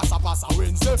yam pass a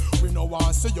Wednesday. We no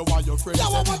want see you while your friends. Yeah,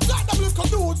 well, what's that? Them little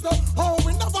dudes there. Oh,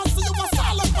 we never see you a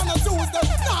silent on a Tuesday.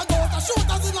 Now go to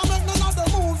shooters in a make none of the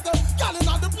moves there. Girl in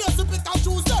the place to pick and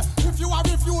choose there. If you are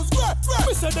refused, great.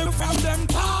 We say them from them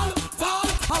tall.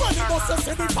 When the bus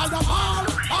say the fire fall.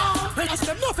 They ask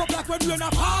them no for black when you in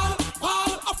a fall.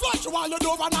 I flash you all you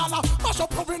do and all. Mash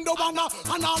up your window and all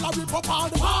a rip up all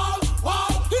the wall.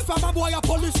 If I'm a boy, a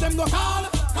police them no call.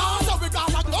 So we got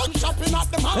a gun shopping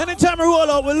at the mall. Anytime we roll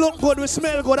out, we look good, we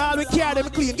smell good, all we care them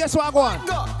clean. Guess what I go on?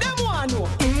 Go, them one know.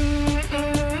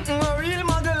 A real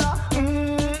modeler.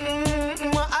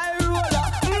 A roller.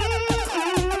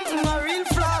 A real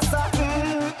flosser.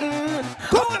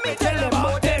 Come me tell them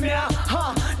about them ya.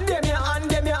 Them ya and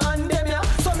them ya and them ya.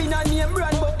 So me na name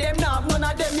brand but them na have none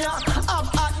of them ya. Have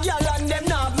hot gal and them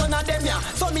na have none of them ya.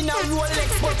 So me na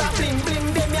Rolex but a bling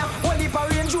bling them ya. Only for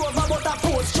Range Rover but a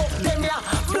post truck them ya.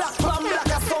 Black from black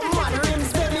as some man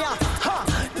rims them ya.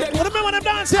 Them ya. Remember them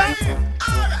dance ya?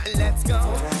 Alright, let's go.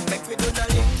 Make we do the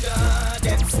linger,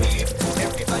 then sweep.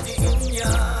 Everybody in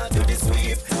ya, do the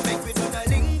sweep. Make we do the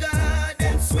linger,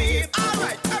 then sweep.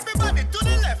 Alright, everybody to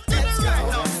the left, to the right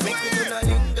now. Make we do the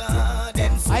linger,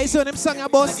 then sweep. I saw them song a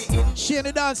boss. She and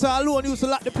the dancer alone used to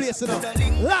lock the place, you know.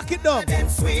 Lock it down. Then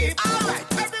sweep. Alright,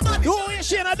 everybody. You hear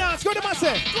she and a dance, go to my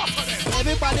say.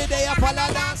 Everybody they up all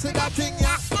a dance in that thing,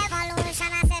 yeah.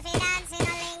 Evolution as if it dance in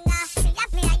a linger. See ya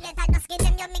play like that, just give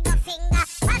them your middle finger.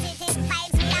 Positive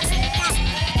vibes we are bringing.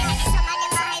 Some of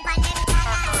them are hype and them can't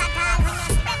dance at all. When you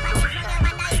step on the floor, you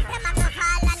wonder if them a go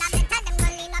fall. And I better them go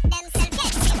lean up themselves,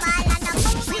 get the ball and the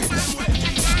move with them.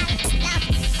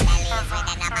 Tell if we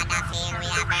then a bother feel we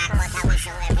are brand, but I will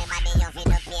show everybody you feel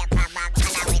the paper bag.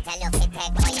 And I will tell you to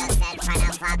take for yourself and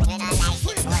a fuck you don't like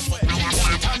it, but it by your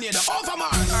black. I need the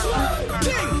overman.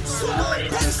 Dings,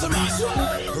 Pensaman,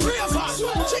 River,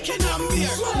 Chicken and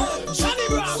Beer, Johnny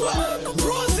Brown,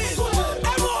 Roses,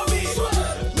 M.O.B.,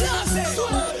 Blase,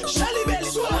 Shelly Belly,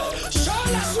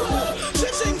 Charlotte,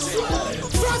 Chiching,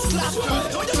 First Class.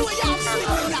 Don't you know you're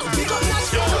sleeping now? Because that's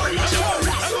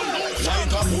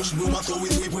like a push broom, so we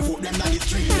sweep, we put them down the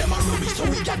street. Them a rubbish, so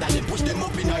we gather, they push them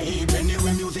up in a heap.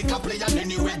 Anyway music a play and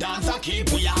anyway dance a keep.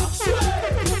 We are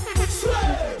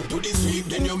do the sweep,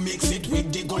 then you mix it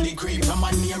with the gully creep. From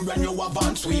a name brand you have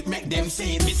on sweep, make them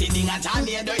say it. Be sitting at a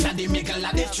near dirt and they make a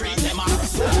lot of street. Them are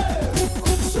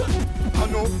I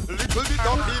know little bit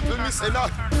of people missing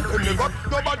out. They never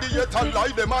nobody yet and lie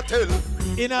them a tell.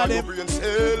 In all them.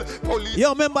 Yo,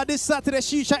 remember this Saturday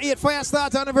Shisha 8 Fire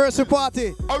Start anniversary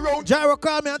party. Gyro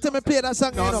call me and tell me play that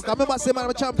song, you know. Cause remember say man I'm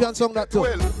a champion song that too.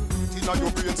 Well, Tina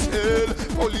your brain cell.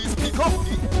 Police pick up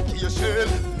the key shell.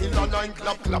 In a 9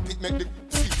 clap it make the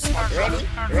seats ready.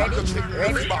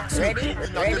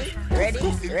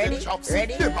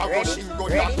 Them a rushing go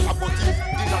down about it.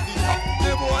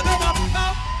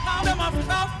 Them have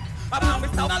enough. I'm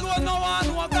with them alone, no one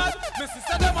know God. Missy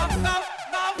said them have enough.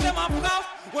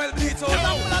 Well, bleach out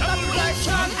and like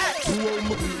Sean X.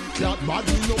 That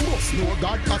body no must know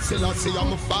God, cause Selassie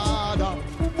I'm a father.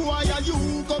 Why are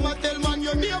you come and tell man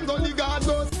your name, go the God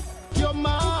goes your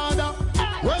mother.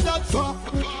 Where that fuck,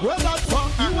 you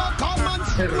are come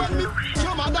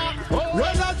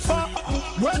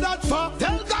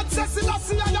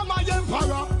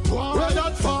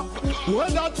Where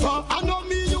that for? I know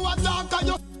me, you a dark and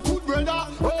you good brother.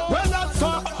 Where that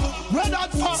for? Where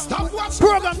that for? Stop watching.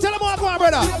 Program, tell them what going on,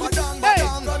 brother. Hey.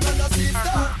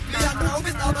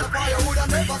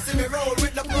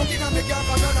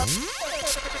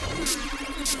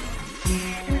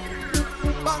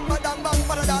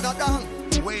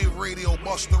 Wave Radio,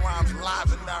 Busta Rhymes,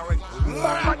 live and direct.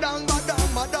 Alright,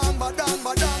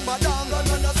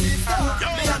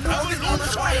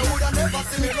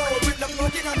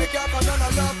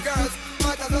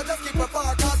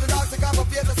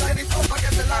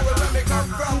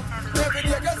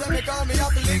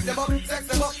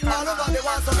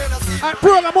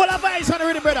 program, all advice on the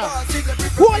rhythm, brother. All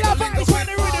advice on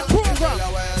the rhythm, program.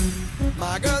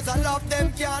 My girls, I love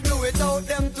them, can't do it without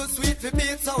them. Too sweet for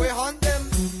beat, so we hunt them.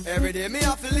 Every day me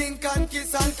have to link and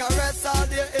kiss and caress all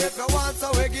day. If you want, so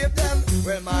we give them.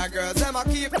 Well, my girls, them I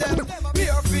keep them. Me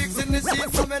are freaks in the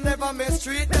sheets, so me never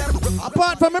mistreat them.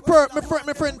 Apart from my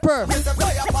friend Perf.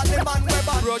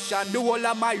 Rush and the whole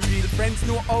of my real friends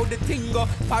know how the thing go.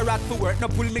 Parrot to work, no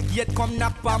pull me gate, come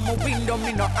knock on my window.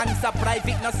 Me no answer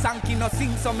private, no sanky, no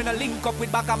sing. So me no link up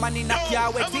with back a man in a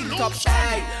car with think up.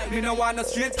 Hey, me no want no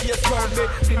strange case round me.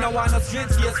 Me no want no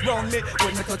strange case round me.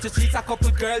 When me touch the streets, a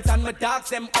couple girls and my dogs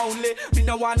them only. Me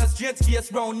no want no strange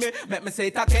case round me. Make me say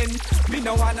it again. Me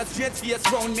no want no strange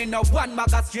face round me. No one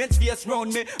bag a strange face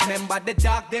round me. Remember the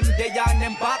dog them they and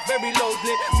them back very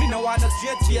loudly. Me no want no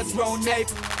strange face round me.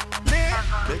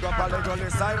 Big up a little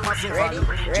inside massive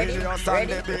Genius and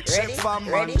the big ship from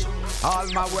man. All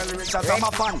my well-wishers are my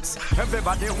fans.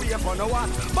 Everybody wait for no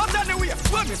one. But anyway,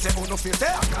 when me say uno fi say,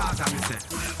 a Gaza me say.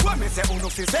 When me say uno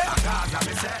fi say, a Gaza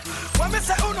me say. When me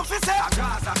say uno fi say, a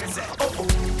Gaza me say. Oh oh.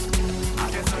 I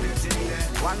guess what you think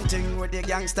there. One thing with the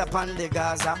gangster pan the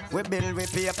Gaza. We build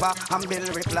with paper and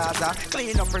build with plaza.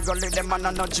 Clean up we gully them and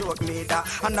no joke neither.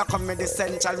 And I come with the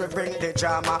central we bring the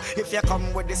drama. If you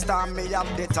come with the storm me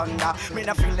have the thunder. Me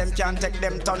no feel them can't take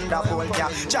them thunderbolt ya.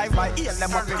 Drive by ear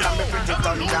them up in a me pretty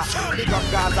thunder. Big up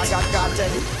Gaza got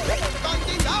cartel.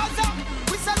 Bandy Gaza,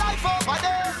 we say life over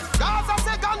there. Gaza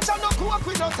say ganja no coke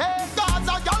we no take.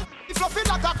 Gaza young, if you feel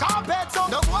like a carpet so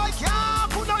no boy can't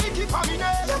put no icky for me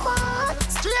name. Yeah man,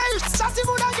 straight chassis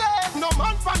would again. No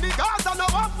man from the Gaza no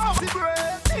one for the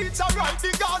bread. It's alright the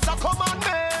Gaza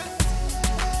commandment.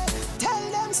 Tell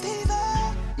them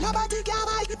Steven, nobody can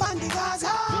hide up on the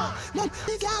Gaza.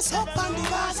 Nobody can stop on the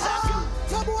Gaza.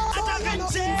 No boy no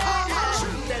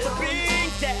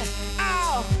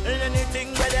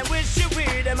anything where them wish you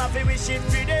with them, I feel wish it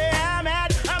for them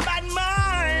head. A bad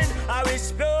mind, I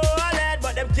wish bullet,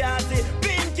 but them can't see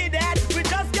pinky dead. We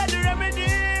just get the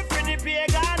remedy for the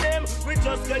pagan them. We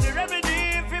just get the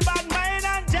remedy for bad mind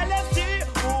and jealousy.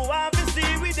 Who want to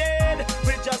see we dead?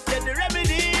 We just get the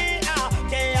remedy.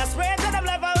 Chaos spreads and I'm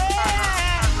left away.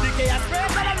 The chaos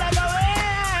spreads and I'm left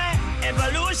away.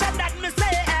 Evolution that me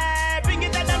say, bring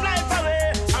it and I'm life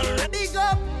away. Big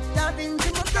up, that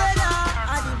into my brother.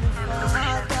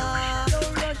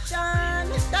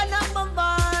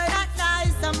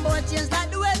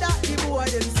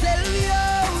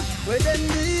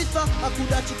 I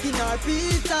coulda chicken or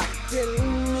pizza. Tell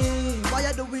me, why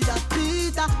you do with that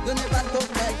pizza? You never talk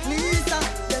like Lisa.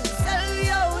 Them sell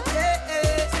you out,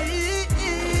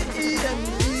 them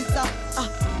pizza.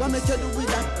 What make you do with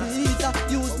that pizza?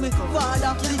 Use me,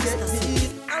 father, to get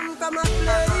pizza. I'm from a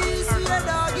place where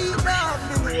dog eat dog.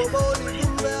 Me know about it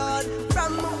in bed.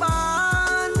 From my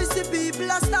barn, me see people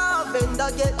a starving.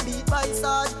 That get beat by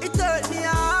Sarge. It hurt me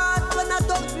hard when I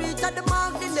talk sweet at the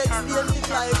mark. The next day me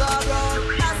fly around.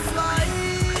 That's why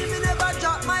me never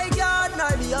drop my guard,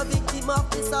 nor be a victim of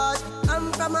the Sarge.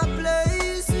 I'm from a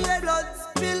place where blood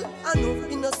spill, and no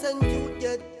innocent youth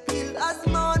get killed. As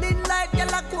morning like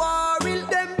yellow quarrel,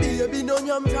 them baby no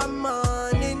yum from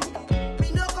morning.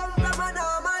 Me no come from a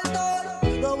normal town.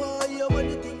 You know why you want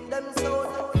to think them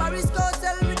sound. Paris go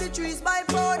sell with the trees by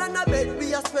pound, and I bet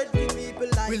we are spread to people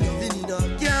like we living in a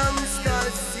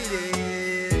gangster city.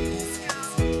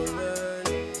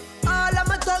 All of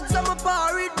my thugs and my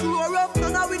party grow up,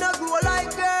 none of we not grow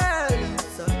like girls.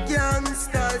 It's a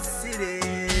gangster city.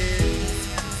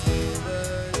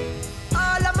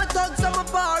 All of my thugs and my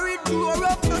party grow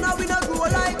up, none of we not grow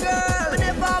like girls. We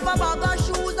never have a bag of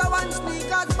shoes or one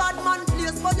sneakers. Bad man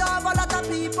place, but you have a lot of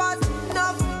people.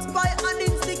 Enough spy and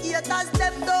instigators,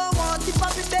 them don't want if I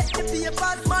be bet the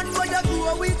papers. Man, what you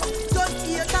grow with, just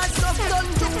haters, just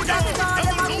don't do that.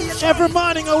 Every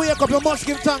morning I wake up, you must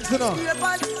give thanks, you know.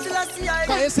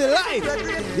 Can you see life?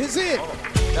 You see it?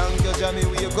 Thank you, Jamie.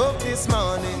 Wake up this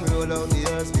morning, roll out the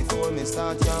earth before me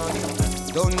start yawning.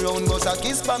 Down round goes a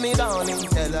kiss for me dawning.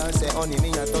 Tell her, say, honey,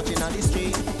 me a touching on the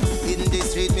street. In the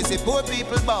street, me see poor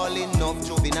people balling enough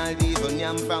juvenile even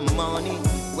yam from money.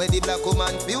 Where the black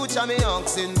woman future me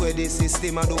oxen, where the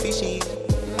system a do fishy.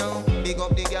 No, big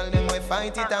up the girl them we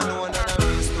fight it and no one and a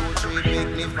race 2, 3 big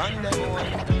me from them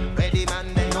one. Where the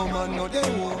man them no man know they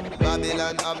own.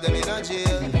 Babylon have them in a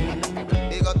jail.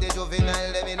 Big up the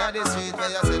juvenile them in a the street where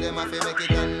you say them have to make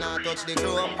it and not touch the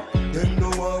chrome. Them no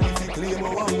one if you claim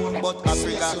our own, but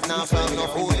Africa now found no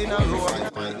hole in a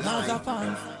road. Gaza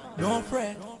fans, don't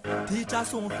fret. Teacher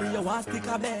soon free, you want stick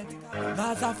a bed.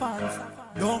 Gaza fans,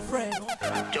 don't fret.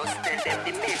 Just tell them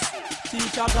the miss.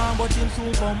 Teacher gone, but him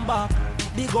soon come back.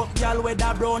 Big up y'all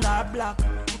whether brown or black.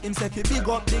 Him say fi big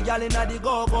up the y'all inna the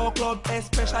go-go club,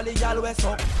 especially y'all we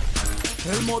suck.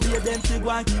 Tell Moby them to go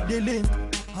and keep the link,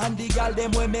 and the y'all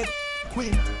them we make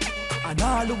quit. And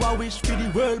all who a wish for the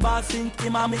world boss sink,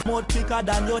 him a make more quicker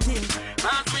than you think.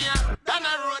 Cause we are done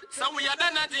a road, so we are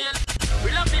done a deal.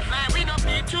 We love the fly, we don't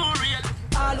be too real.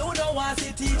 All who don't want to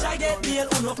see teacher get bail,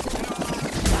 who no.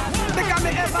 Because me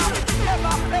ever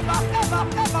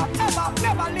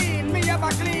lean, me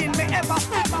ever clean, me ever.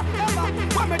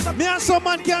 Me and some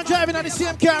man can't drive in the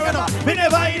same car, you know. Me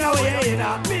never in a way, you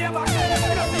know. Me ever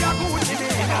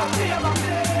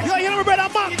Yo, you know my brother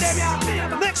Max.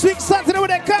 Next week Saturday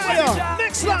with a car, yo.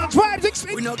 Next launch, Vibes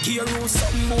Extreme. We no care who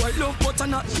some boy look but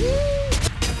not.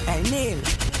 Hey Neil.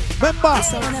 Remember,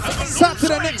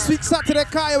 Saturday next week, Saturday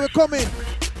car, we coming.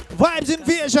 Vibes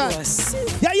Invasion.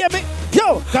 Yeah, me.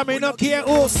 Yo, come in up here,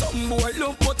 oh. Some boy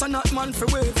love but not man for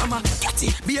way. I'm a catty,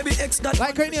 baby X that.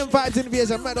 Like her name Vibes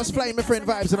Invasion, man, just flying my friend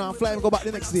Vibes and I'm flying and go back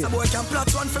the next day. A boy can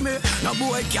plot one for me. No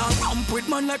boy can ramp with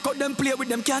man like how them play with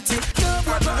them catty.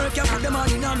 No boy can put them on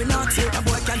in a me naughty. A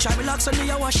boy can try relax on me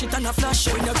a wash it and a flash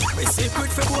it. No carry secret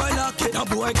for boy lock it. No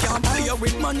boy can play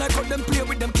with man like how them play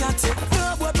with them catty.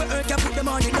 No boy can put them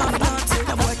on in a me naughty.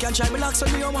 No boy can try relax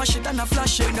on me a wash it and a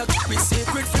flash it. No carry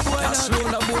secret for boy lock it.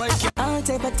 No boy can. All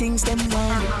type of things them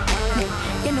want.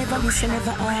 You never miss, you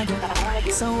never argue.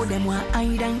 So them want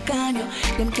hide and call you.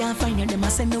 Them can't find you, them a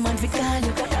send no man fi call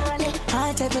you.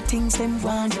 All type of things them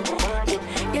want.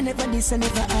 You never miss, you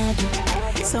never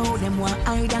argue. So them want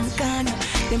hide and call you.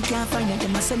 Them can't find you,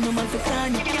 them a send no man fi call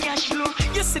you. Cash flow,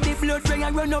 you see the blood ring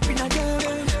and run up in a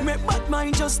them. Make bad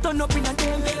mind just turn up in a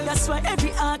them. That's why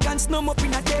every organ snum up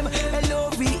in a them.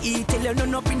 L-O-V-E tell you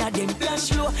run up in a them. Cash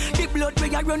flow, the blood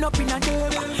ring and run up in a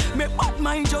them. Make bad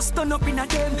mind just turn up in a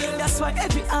them. That's why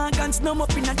every organ's numb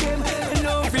up in a them.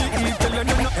 L-O-V-E tell you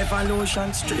no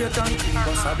evolution straight and clean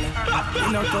bust a blank.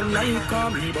 You know come like a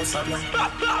me bust a blank.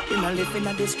 You know live in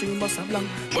a the stream bust a blank.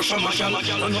 Push a mash up,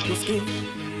 turn up the skin.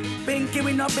 Pinky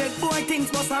with no big boy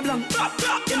things bust a blank.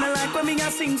 You know like when me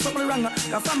a sing something wrong.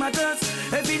 Cause from my girls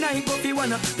every night go fi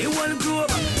wanna. The whole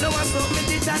globe. So I stop me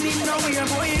teach and him now we are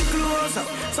going closer.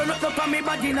 So look up on me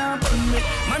body now bun me.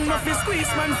 Man no fi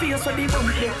squeeze man face for the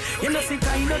bump there. You know see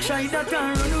kinda try that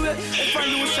and run away.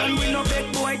 Evolution with no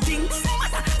big boy things.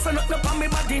 So look up on me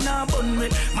body now bun me.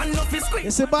 Man no fi squeeze.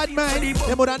 It's a bad man.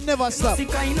 They would have never stop.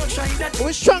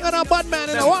 We're stronger than a bad man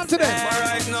and I want to them.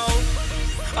 Right now.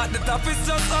 At the top it's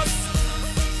just us.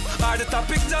 At the top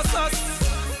it's just us.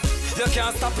 You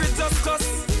can't stop it just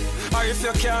us. Or if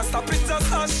you can't stop it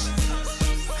just us.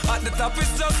 At the top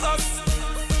it's just us.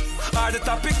 At the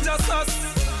top it's just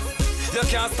us. You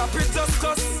can't stop it just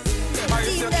us. Or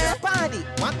if you can't party.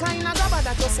 What kind of rubber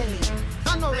that you're selling?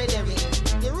 I'm not ready.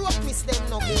 The rope miss them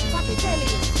no good. Papi tell you.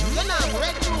 You know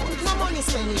red road, no money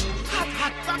spending.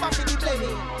 Hot rubber for the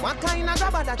blaming. What kind of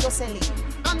rubber that you're selling?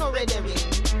 I'm not ready.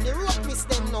 The rope miss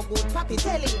them no good. Papi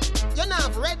tell you. You know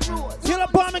have red road. Feel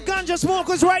up on the ganja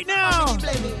smokers right now.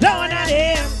 Down at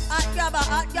him. Hot grabber,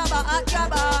 hot grabber, hot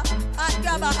grabber. Hot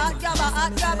grabber, hot grabber,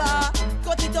 hot grabber.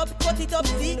 Cut it up,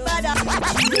 see bada.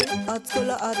 Hot school,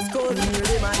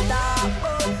 them a talk.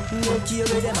 No care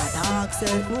where them a talk,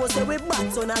 say. No say we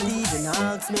bad, so not even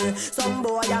ask me. Some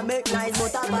boy a make nice,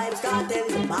 but a vibes can't tell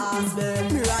the pass me.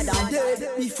 Me rather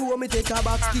dead before me take a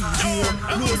box DJ.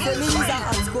 No say me is a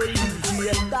hot school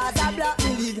DJ. Cause a black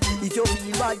me live. If you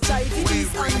feel bad, try to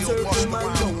this answer to my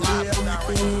young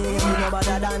way. You know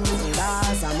better than me,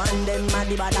 that's a man. Them mad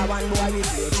the bad one boy with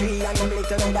play tree and them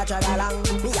little red that drag along.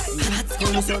 Me a hot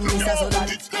school, so me say so that.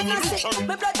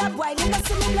 Me blood a boil, you know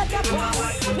see me blood a boil.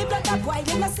 Me blood a boil,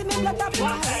 you know see me blood a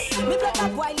boil. Me blood a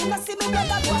boil, you know see me blood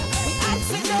a boil. We ask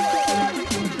for them.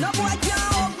 No boy can't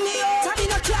hug me up. Tell me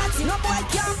no chatty. No boy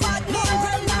can't bad me.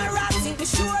 Girl not ratty. Me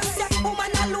sure say woman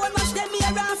alone watch them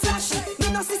here and flashy. Me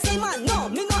no see man, no,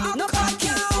 me no have. No boy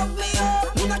can't hug me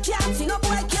up. Me no chatty. No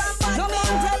boy can't bad me.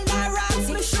 No girl not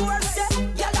ratty. Me sure say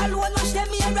girl alone watch them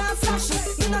here and flashy.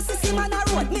 Me no see man a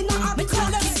road. Me no have. Me tell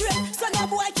them straight, so no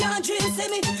boy can't dream see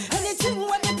me. Anything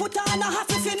when me put on a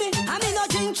happy for me. I me no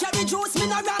drink cherry juice.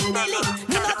 and Billy.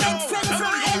 Me no big friend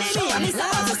from enemy. Mr.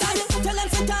 Officer, tell them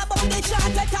to talk about the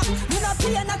chart attack. Me no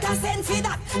pay not a cent for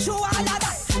that. Show all of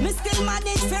that. Me still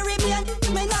manage for remain.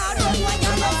 Me not run when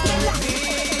you love me black.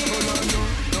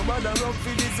 No matter rock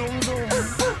for the zoom zoom.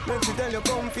 Let me tell you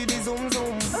come for the zoom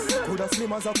zoom. Coulda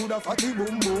slim as a coulda fatty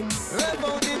boom boom. Rev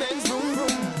out the Benz boom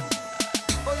boom.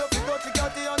 Oh you fit touch the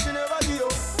catty and she never give you.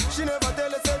 She never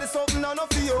tell us say there's something on a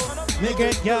feel. Me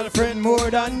get girlfriend more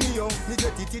than me. Me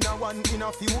get it in a one, in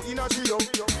a few, in a trio.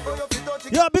 Oh you fit touch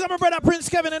the yo, big up my brother Prince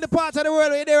Kevin in the part of the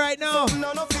world where you there right now. something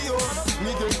on a feel.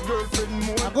 Me get girlfriend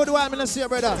more. A good one, me not see you,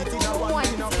 brother.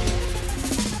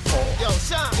 Yo,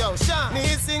 Sean, me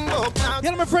sing up now.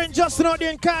 Yeah, my friend Justin out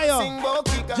there in Kyle.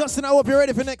 Justin, I hope you're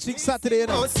ready for next week Saturday, you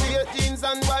know.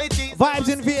 Vibes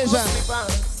Invasion.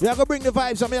 We are going to bring the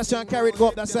vibes. I'm just going to carry it go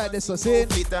up that side. This is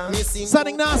it.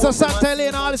 Standing Nasa, Santa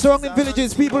Helena, all the surrounding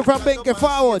villages. People from Benke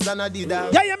forward.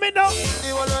 Yeah, you mean though?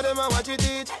 One of them I watch it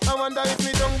eat. I wonder if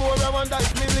me don't go, I wonder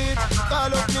if me lead.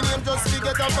 Call up me name just to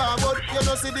get a forward. You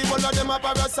know see the one of them a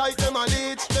parasite, them a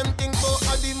leech. Them think about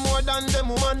a the more than them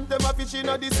woman. Them a fish in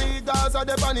a the sea, guys are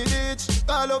the bunny ditch.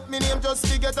 Call up me name just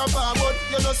to get a forward.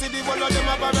 You know see the one of them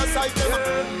a parasite, them a...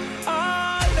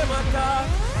 All them attack,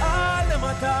 all them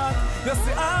attack. You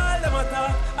see all them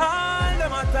attack, all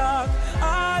them attack,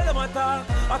 all them attack.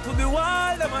 To the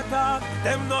wall them attack.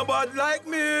 Them no bad like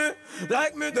me,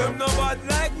 them no bad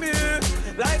like me,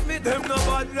 them no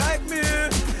bad like me,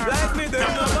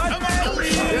 them no bad like me.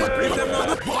 If them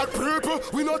no bad people,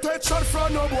 we no take shot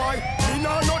from no boy. We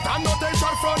no and no take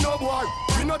shot from no boy.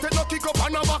 We no take no kick up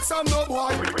on no box from no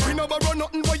boy. We no run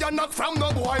nothing boy and knock from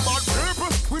no boy. Bad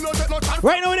people, we no take no shot.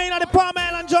 Right now we ain't on the Palm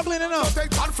Island juggling enough. No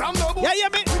take shot from no boy. Yeah,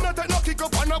 me. We no take no kick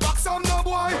up on no box from no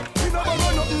boy. We no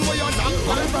run nothing boy and knock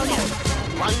from no boy.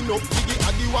 Wind up, Iggy,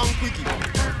 Aggy, one quickie.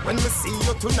 When we see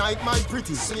you tonight, my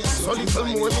pretty. So little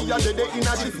more me a day in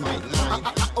a jiffy.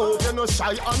 Oh, you no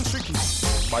shy and tricky.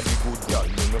 Body good girl,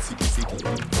 you no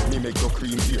sicky. Me make your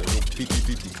cream here, look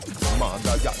pitty.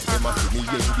 Mother girl, them a see me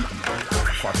yendy.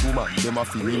 Fat woman, them a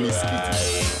feel me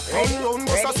skitty. Round,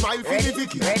 bust a smile for the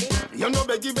Vicky. You no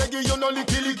beggy, you no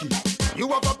licky. You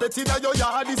have a petty that your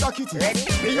yard is a kitty.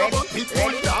 Me have a pit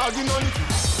bull dog, you no licky.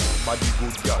 Body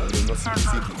good girl, you no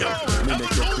sicky. Me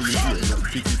make your cream here, look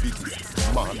pitty.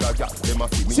 Mother girl, them a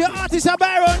feel me. See your artist a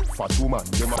Byron. Fat woman,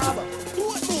 them a feel.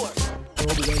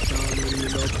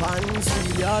 Pants,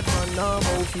 we are man, now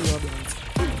mouth in your blunts.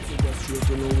 Just straight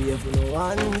to no wave, no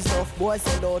hands. Tough boys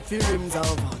send out for rims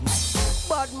and vans.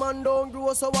 Bad man don't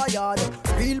grow so a yard.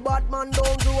 Real bad man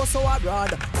don't grow so a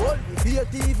broad. Only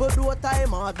faith even do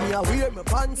time off me. I wear my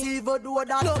pants even do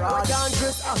that no, fraud. Can't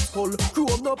dress as skull.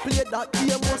 Chrome no play that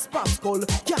game was Pascal.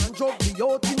 Can't drop the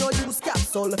out, you no use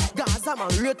capsule. Gaza man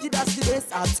rated as the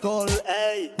best at skull.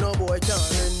 Hey, no boy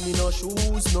can't lend me no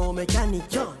shoes. No mechanic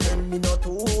can't lend me no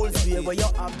tools. Where you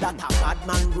have that a bad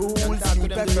man rules.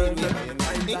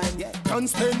 Can't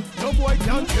spend. No boy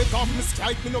can't take off me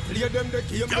strike. Me no play them the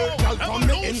game. Girl from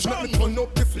me ends make me turn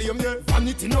up the flame. Yeah,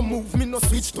 vanity no move me no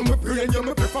switch to my brain. Yeah,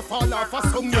 me prefer fall off a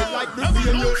song yeah, like the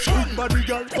rain. Yeah, sweet body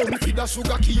girl come feed a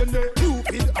sugar cane. Yeah,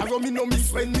 Cupid arrow me no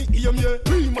miss when me aim. Yeah,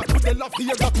 prima to the love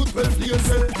here got to 12 years.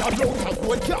 Yeah, that low a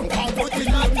boy can't call boy in the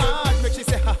yard. Make she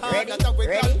say ha ha. That a way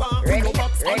girl bang. No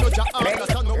box on no jar.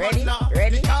 That's no one now.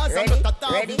 Because I'm not a tata.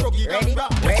 Ruggy and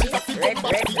rap. She a fi come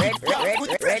back fi it. Yeah,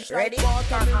 good fresh. Ready?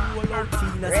 Water me roll out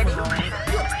clean as my heart.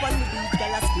 Touch pon the beat,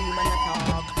 girl a scream and a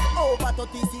talk. Over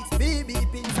 36 baby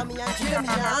pins on me and Jamie and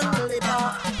the bar.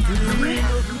 Clean.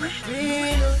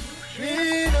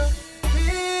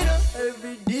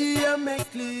 Every day I make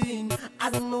clean. I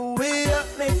don't know where I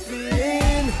make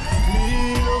clean.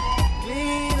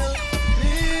 Clean.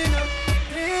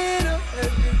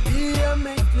 Every day I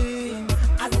make clean.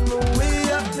 I don't know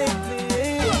where I make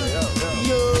clean.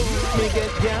 Yo, me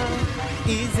get down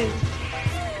easy.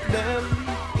 Them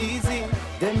easy.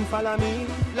 Them follow me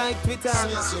like Twitter.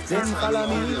 Them follow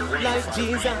me like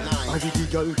Jesus. And the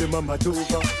girl them a mad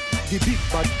over. The big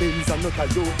bad Benz and not a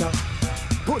Toyota.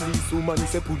 Police woman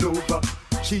say pull over.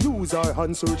 She use her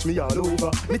hand search me all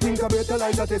over. Me think I better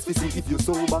like a test to see if you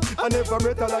sober. I never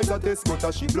better like a test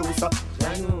but she blows her.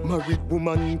 Married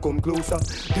woman come closer.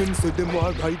 Them say them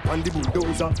all right on the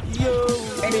bulldozer. Yo,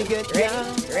 me get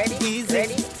down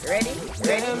easy.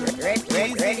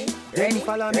 Them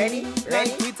follow me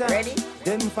like Twitter.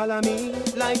 Them follow me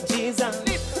like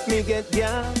Jesus. Me get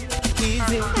down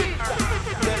easy.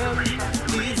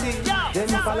 Them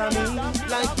follow me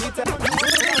like Twitter.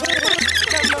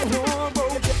 Them know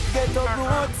about get up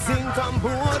road, sink and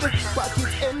board.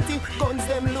 Pocket empty, guns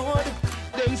them load.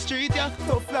 Them street yeah,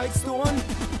 tough like stone.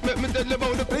 Let me tell you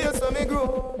about the place where me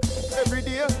grow. every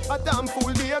day. A damn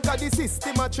full day, got the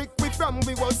system a trick we from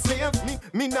we was slave.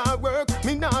 Me nah work,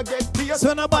 me nah get paid.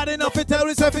 So nobody enough to tell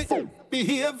us if it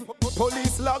behave.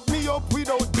 Police lock me up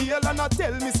without bail and I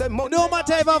tell me say money. No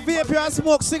matter if I vape or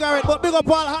smoke cigarette, but big up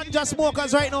all ganja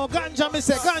smokers right now. Ganja, me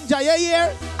say ganja, you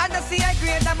hear? And the see I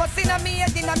grade, I must in a me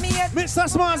head, in a me head. Mr.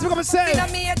 Smarts, big up myself.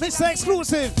 Mr.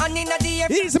 Exclusive. And in a the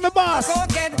He's my boss.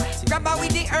 Grab her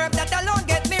with the herb that alone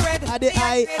get me red. I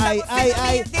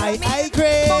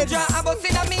grades.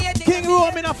 King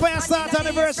Rome in a fire start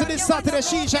anniversary this Saturday,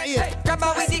 Shisha here. Grab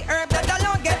her with the herb that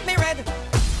alone get me red.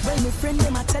 When my friend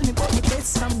them a tell me about the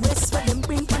best from West, where them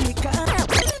bring on the car.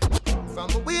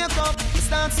 From a wake up,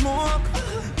 start smoke.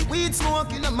 Weed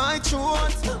smoke in my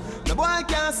throat. The boy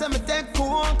can't say me take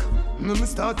coke. Me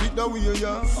start it the way,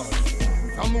 yeah.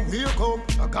 From a wake up,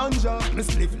 a ganja. Me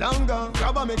spliff longer,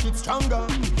 grab a make it stronger.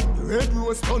 The red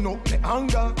rose turn up the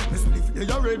anger. Me spliff they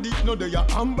are ready, no they are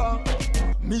amber.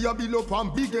 Me a build up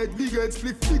and big head,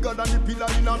 split bigger than the pillar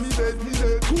in a me bed.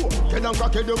 Cool. Get and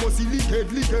crack it, they must see liquid.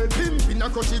 Pimp in a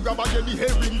crushy grab a get the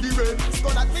hair in the red. So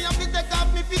that me have to take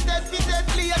off me fitted,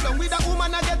 clear down with a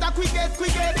woman I get a quick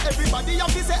head. Everybody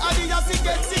have to say, Adi, a sick.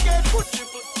 Put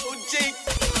J.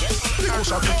 The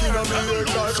push a kick in a me head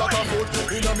like a foot.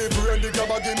 In a me brain, the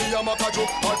grabber give me a macajo.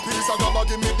 Hot piece a grabber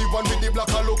give me the one with the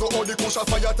black logo. All the push a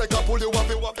fire take a pull the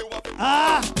wappy.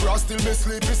 Brass still me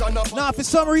sleep is a nap. Now for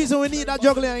some reason we need a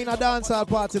juggling in a dancehall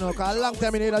party now. Cause a long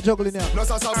time we need a juggling here. The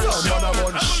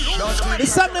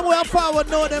song them we are forward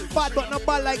know them bad, but not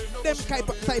bad like them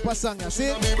type of song, you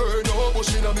see? Me burn no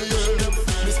bush in a me head.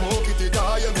 Me smoke it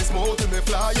die, me smoke it me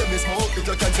fly, me smoke it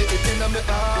you can see it in a me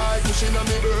eye. Bush in a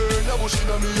me burn, no bush in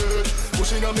a me head.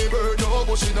 Bush in a me burn, no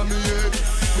bush in a me head.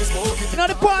 Me smoke it. You know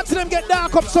the parts them get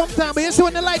dark up sometime, but you see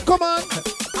when the light come on.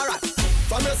 Alright.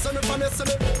 From your son, you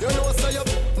know say up.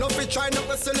 No fi try not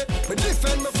to sell it. Me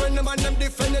defend my friend, them and them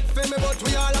defend it for me, but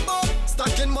we all about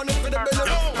stacking money for the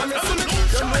belly. From your son,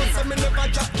 you know say me never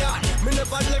jack yard. Me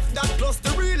never left that close.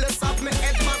 The realest of me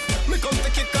head back. Me come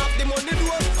to kick off the money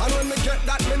door, and when me get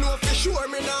that, me know for sure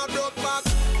me now broke back.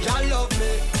 Y'all love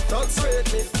me, thugs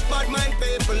rate me, bad mind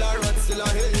people are rot still a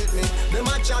hate me. Them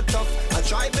a chat tough, I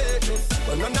try bait me,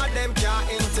 but none of them can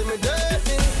intimidate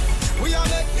me. We are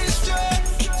make this straight.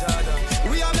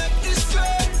 We are make this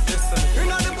straight. In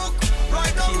the book,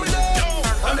 right down with it.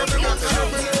 And every book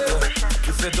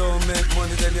if you don't make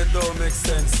money, then you don't make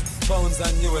sense. Pounds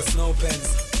and US, no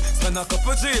pence. Spend a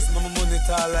couple G's, my money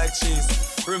tall like cheese.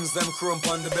 Rims them chrome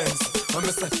on the Benz. And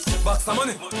me say, box of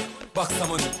money.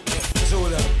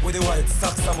 Julia, with the white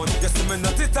socks of money. You see me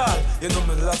not it all, you know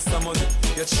me lots of money.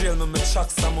 You trail me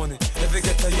chucks of money. If you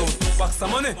get a youth, box of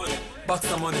money.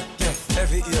 Yeah,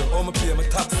 every year, all my pay, my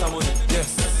tax of money. Yes,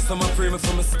 some I pray me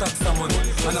for my stacks of money.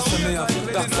 And I say me have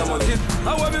stacks of money.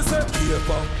 How what me say?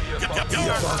 Paper.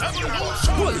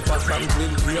 Holy pass and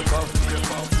clean paper.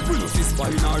 We lose this by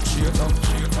in our theater.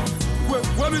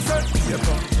 What me say?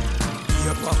 Paper.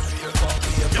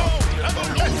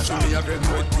 See me again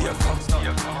with paper.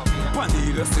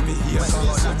 Panila see me here.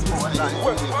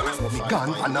 Me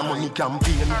gone on a money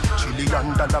campaign. $1 trillion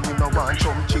me no want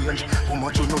some change. How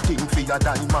much you no think for your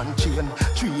diamond chain?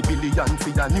 3 billion for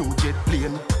your new jet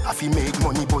plane. I fi make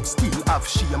money but still have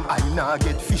shame. I nah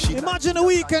get fishy. Imagine the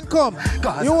weekend come.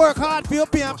 You work hard for your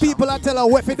pay and people that tell her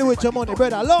what to do with your money,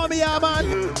 brother. Allow me, yeah, man.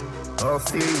 I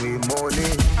see me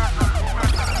money.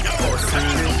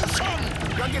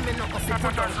 You give me no coffee,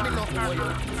 put on me no oil.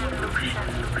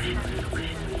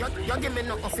 You give me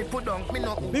no coffee, put on me no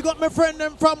oil. We got my friend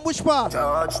them from which part?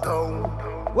 Georgetown.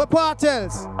 What part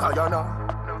else?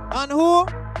 Guyana. And who?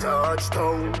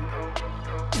 Georgetown.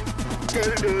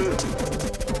 Tell them.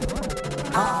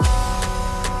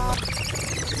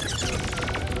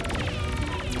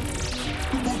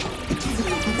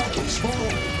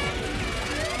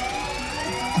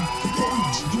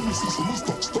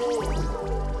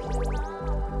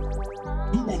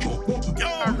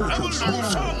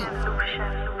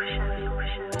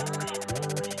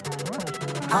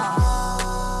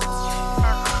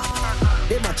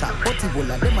 Them a chop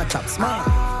Bola, them a chop smart.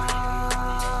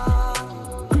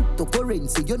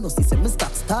 Cryptocurrency, you know, see some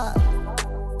stop star.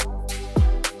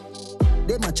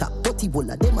 Them a chop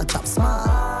Bola, them a chop smart.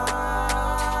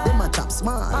 Them a chop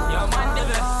smart. Yo, man, the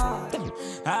best.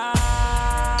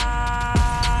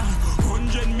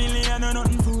 100 million or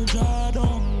nothing for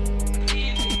Jordan.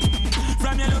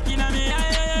 From you looking at me,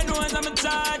 I know I'm a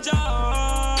charger.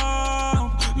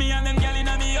 Me and them girl in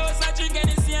me house, I drink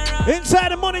any Sierra.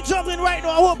 Inside the money juggling right now,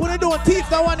 I hope when they don't thief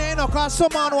that one, you know, cause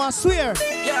someone will swear.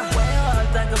 Yeah, well,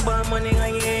 talk about money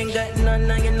and you ain't got none,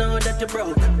 and you know that you're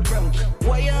broke.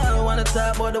 Why you wanna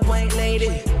talk about the white lady?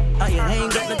 And you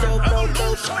ain't got no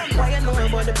dope. Why you know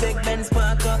about the big Benz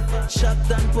park up? Shop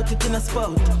down, put it in a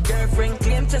spot. Girlfriend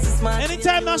claim just as smart.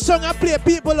 Anytime that song I play,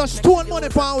 people are stone money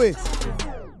for way.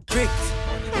 Brick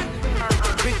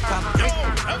pam brick.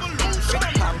 Brick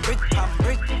pam brick pam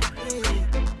brick.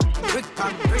 Brick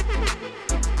pam brick.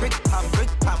 Brick pam brick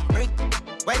pam brick.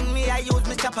 When me I use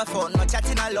my chopper phone, no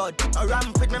chatting a lot. I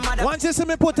ramp with my mother. Once you see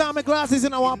me put on my glasses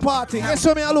in our party, guess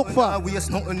what me I look for? I waste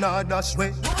nothing na dash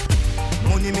way.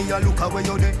 Money me a look away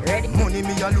you there. Money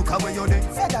me a look away you there.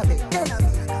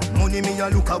 Money me a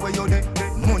look away you there.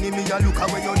 Money me a look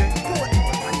away you there.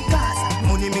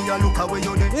 Money me a look away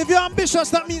you there. If you're ambitious,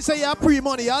 that means that you're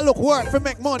pre-money. You look work for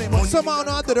make money. But somehow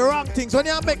not do the wrong things. When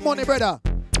you make money, brother.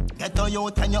 Get on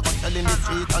your and you're hustle in the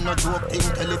street and no joke thing.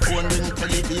 Telephone ring,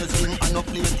 television ring, and no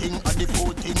play thing. At the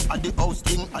food thing, at the house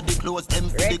thing, at the clothes them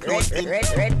for the clothes thing.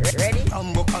 Ready?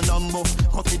 Tambo canambo,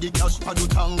 coffee the cash for the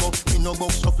tango. Me no go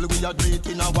shuffle, we a do it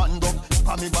in a one go.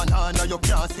 For me banana, you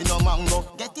can't see no mango.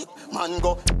 Get it?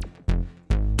 Mango.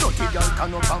 Dirty girl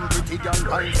can up and pretty girl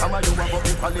fine. Some of you have up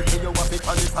the quality, you have the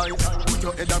qualify. Put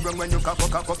your head around when you cock up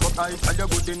high. And you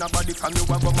good in a body from you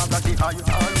have a magazine high.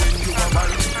 All when you are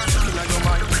mine, in your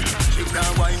mind. She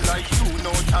can't wine like you,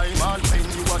 no time. All when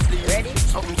you are sleep, ready?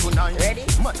 Something tonight. Ready?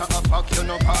 Matter of fact, you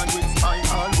no pan with spine.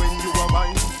 All when you are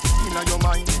mine, in your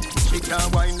mind. She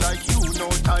can't wine like you, no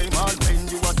time. All when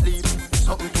you are sleep,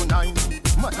 something tonight.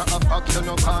 Matter of fact, you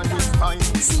no pan with spine.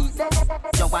 See,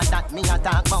 you want that me a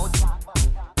talk about?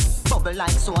 Bubble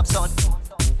like so absurd.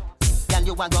 Girl,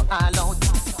 you a go all out.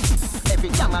 Every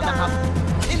time I have.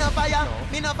 Me no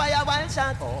fire one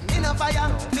shot. Me no fire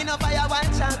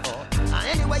one shot. And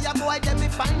anyway you go, I let me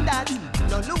find that.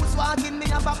 No loose walking, me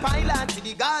have a pilot. See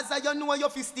the Gaza, you know your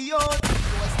fisty out. You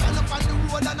stand up on the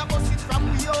road and I bust it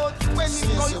from we out. When me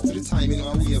go, up to the time in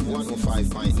our wave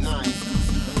 105.9.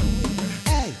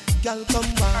 Girl,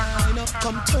 come wine up,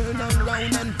 come turn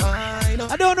around and wine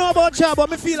up. I don't know about you, but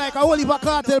me feel like I will leave a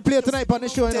cartel play tonight on the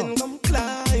show, you know. Then come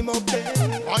climb up there.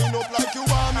 Wine up like you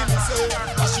want me, me say.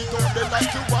 Dash it up there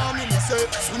like you want me, me say.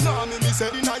 Tsunami, me say.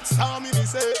 The night star, me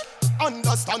say.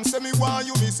 Understand, say me why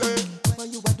you, me say. What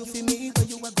you a do for me, what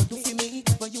you a go do for me,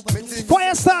 what you a do for me.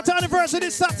 Fire start anniversary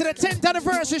this Saturday, 10th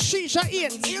anniversary, Shisha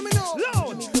 8. Hear me now.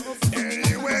 Loud.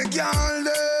 Anyway, girl,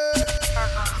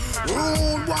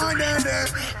 rude one there,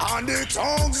 and the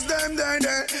tongues them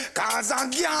there. Cause a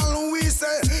girl we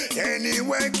say,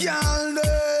 anyway, girl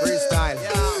freestyle.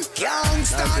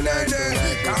 Gangsta there,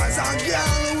 cause a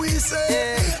girl we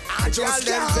say, I just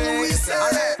girl we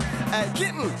say. Hey,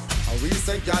 kitten. We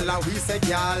say gal, we say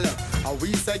gal.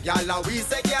 We say gal, we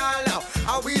say gal.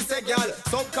 We say gal.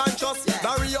 Subconscious,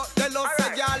 bury up the love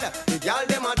say gal. The gal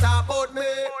them a talk about me.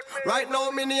 Right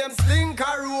now me name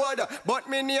Slinker Road, but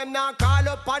me name not call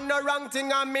up on no wrong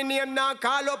thing, and me name not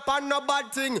call up on no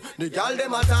bad thing. The gal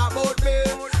them a talk about me.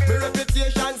 Me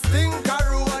reputation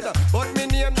Slinker Road, but me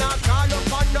name not call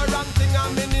up on no wrong thing,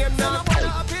 and me name not. Nobody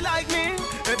happy like me.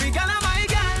 Every gal a my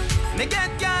gal. Me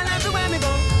get gal everywhere me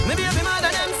go. Me be every mother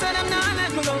them say them nah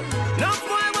let me go. No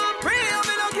boy want pray, I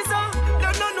be lucky so.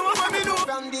 Don't know what me do.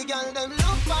 From the gal them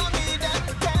look for me, them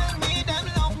tell me them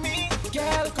love me.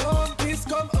 Girl come, please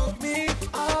come up me.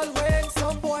 All when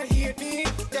some boy hate me,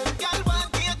 them gal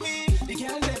want hate me. The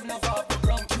gal them love up the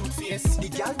brown cute face. The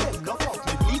gal them love up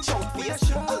the bleach out face.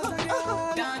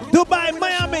 Dubai,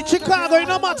 Miami, Chicago, it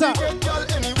no matter. Girl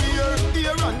anywhere,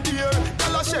 here and there.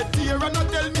 Girl a shed tear and a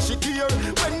tell me she care.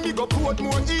 When me go put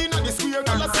more in at the square,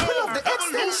 girl a say me love the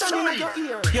extension in your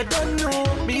ear. You don't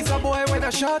know, me's a boy when I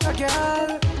shot a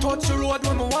girl. Touch the road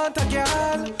when I want a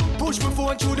girl. Push my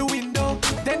phone through the window.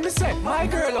 Then me say, my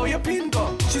girl, how you pin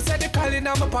go? She said the calling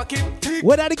on my pocket.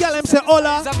 What are the girl them say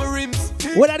hola? Rims.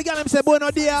 What are the girl them say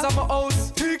buenos dias?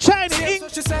 China,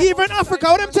 even Africa,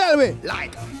 what them tell me?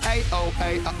 Like hey oh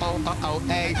hey oh oh oh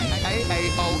hey hey hey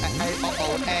oh hey oh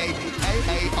oh hey hey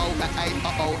hey oh hey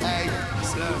oh oh hey.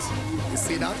 Slurs, you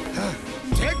see that?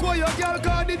 Take away your girl,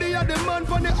 cause the day of the man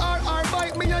for the RR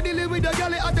bike. Me a deal with the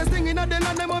girl at the thing in the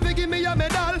land. Them have to give me a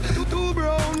medal. Two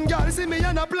brown girls see me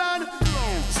on a plan.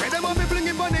 Say them have to fling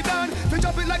it on the down. To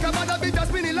chop it like a bad beat, just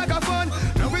spin it like a fun.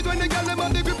 Love it when the girl them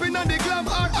have the gripping and the glam.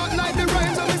 RR like the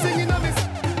rhymes, so me singing on me.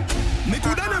 Me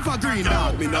coulda never green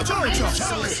dog, me no Georgia.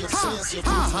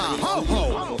 Ha, ho,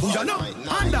 ho. Who ya know?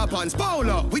 Underpants,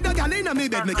 Polo. With the gal inna me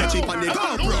bed, me catch it on the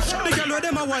GoPro. The gal with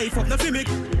them a wife up the fimic.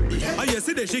 I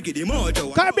yesterday she get the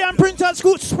mojo. Caribbean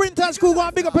Sprinter School,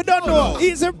 go big up, you don't know.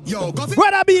 Easy.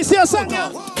 Brother B, see your song, yeah.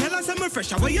 Tell us I'm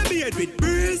fresh, how you beard with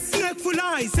breeze. breeze, snake full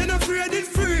eyes, and afraid it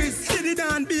freeze. Steady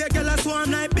down, be a girl a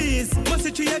swarm like bees. Must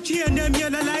it tree a chain, them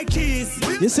yellow like cheese.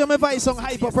 You see my voice on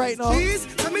hype up right now. Cheese,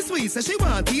 tell me sweet, so she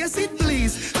want Ttst,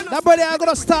 please. That brother I'm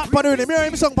gonna start pattern him. Hear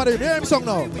him song pattern. Hear him song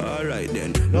now. Alright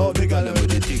then. No big girl with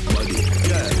the thick body.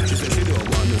 Yeah, she said she don't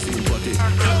want no sympathy.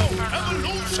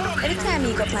 Every time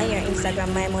you go on your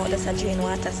Instagram, my mouth does a drain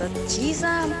water, so Jesus.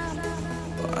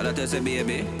 That I say,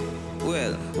 baby.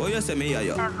 Well, what you say me here,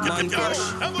 yo? Man crush,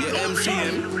 you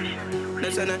MCM.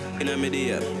 Listen, in a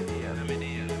media.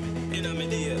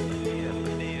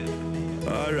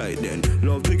 Alright then,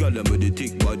 love the girl them with the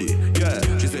thick body. Yeah,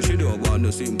 she say she don't want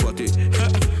no sympathy.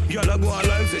 Girl I go on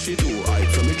live say she too hype,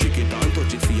 so me trick it and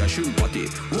touch it for your shoe party.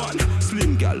 One,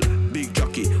 slim girl, big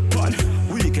jockey. One,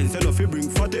 weekend sell off you bring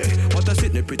fatty. What a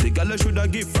sit the pretty girl I shoulda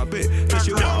give frappe. Say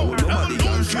she want with nobody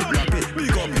can strip rap it.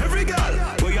 Big up every girl,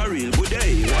 where you real good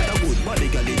day. What a good body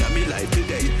girl in me life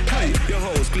today. Hey, your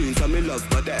house clean so me love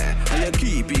for there. And you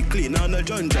keep it clean on the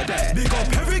junja there. Big up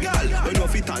every girl, you know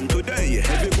fit on today.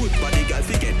 Every good body girl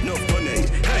fi get enough money.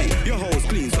 Hey, your house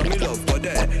clean so me love for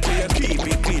there. So you keep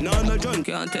it clean on the junja.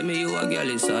 Can't tell me you a girl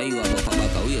is so you a go come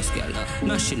back a waist girl.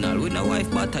 National, we no wife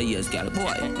but a years girl.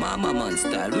 Boy, mama man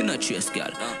style, we no chase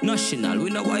girl. National, we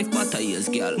no wife but a years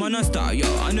girl. Man a star yo,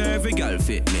 and every girl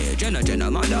fit me. Jenna,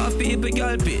 mother of people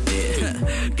girl fit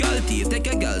me. Girl thief take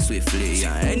a girl swiftly.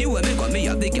 Anyway me got me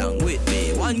have the gang with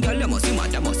me. One girl you must see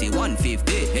mother must see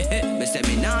 150. Me say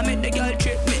me nah make the girl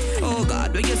trip me. Oh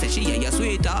God, when you say she your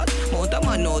sweetheart, mount a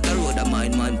man out the road a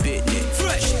mind man pit me.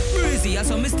 Fresh, breezy as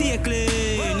some mistake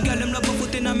clean. Girl them love me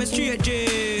put in on me straight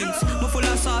jeans. Me full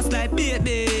of sauce like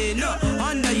baby. No,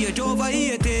 underage over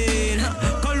 18.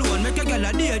 Cologne make a girl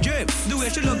a daydream. The way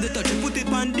she love the touch, she put it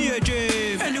on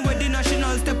daydream. Anyway the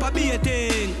national step a be a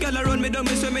thing. Girl around me down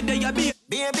me so me day a be.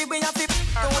 Baby, we have to 2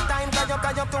 times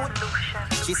cause you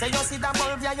too. She say you see that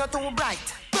bulb, yeah, you're too bright.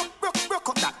 Broke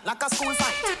up that like a school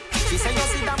fight. She say you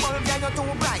see that bulb, yeah, you're too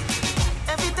bright.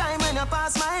 Every time when you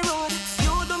pass my road,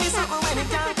 you do me something when you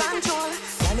can't control.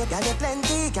 Can you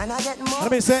plenty, can I get more?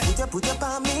 Let me say. Put up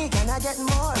on me, can I get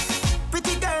more?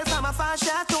 Pretty girl from a far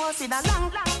chateau, see that long,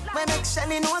 when make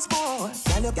Shelly knows more.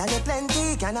 Can you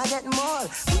plenty, can I get more?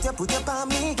 Put up on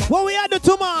me. What we had to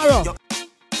tomorrow?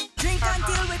 Drink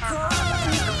until we cold.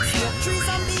 Trees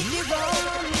and beat the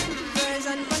road.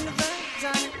 Version from the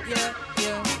version, yeah.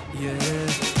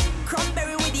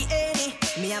 Cranberry with the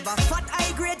 80. Me have a fat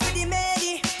high grade for the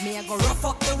medi. Me a go rough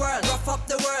up the world, rough up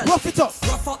the world. Rough it up.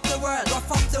 Rough up the world,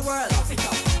 rough up the world. Rough it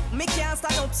up. Me can't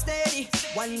stand up steady.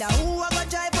 Wonder who I go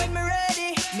drive when me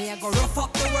ready. Me a go rough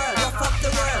up the world, rough up the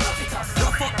world. Rough it up.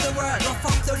 Rough up the world, rough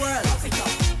up the world. Rough it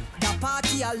up. The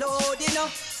party a load, you know.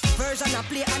 Version a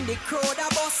play and the crowd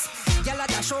a bust. Gyal a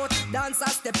dash out, dance a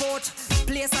step out.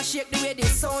 Place a shake the way the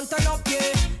sound turn up,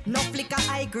 yeah. No flicker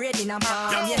high grade in a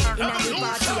man, yeah. In a the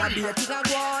party a beat thing a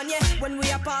go on, yeah. When we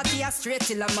a party a straight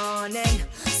till the morning.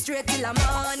 Straight till the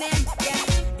morning,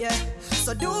 yeah.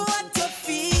 So do what you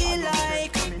feel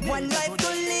like. One life to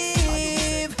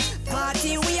live.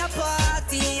 Party we a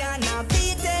party and a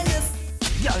beat in the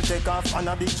Y'all take off on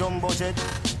a big jumbo jet.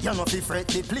 You know fi fret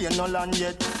the plane no land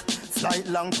yet. Flight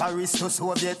long Paris to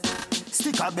Soviet.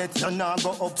 Stick a bet you nah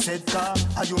go upset car.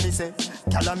 Are you me say?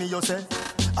 Gyal me you say?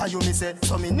 Are you me say?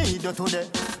 So me need you today.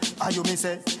 Are you me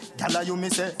say? Gyal you me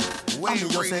say? Are me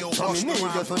you say? So me need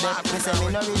you today. Me say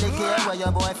me no really care what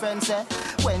your boyfriend say.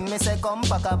 When me say come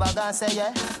pack a bag and say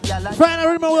yeah. Final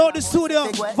remember we're out the studio.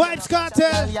 Vibes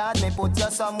Cartel. Me put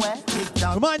you somewhere.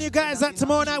 Remind you guys that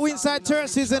tomorrow night we inside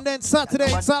Ttst and then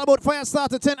Saturday it's all about Fire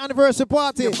Starter 10th anniversary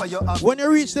party. When you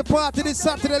reach the party this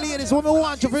Saturday, ladies, what we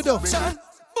want you to do.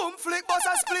 Boom flick, boss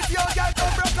a split, yo, girl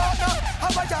come broke out now.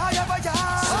 Have a jar.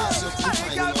 And the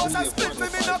girl boss a split,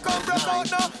 me no come broke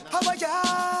out now. Have a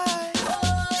jar.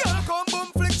 Girl come boom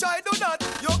flick, try do that.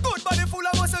 Your good body full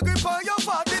of muscle grip on your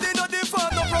fat. Did it not deform,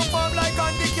 no perform like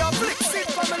Andy can flick. Sit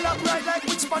from a lap right like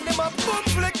which man them a boom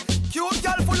flick. Cute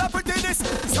girl full of prettiness.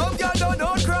 Some girl don't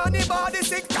know cranny body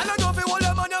sick. Girl I know fi hold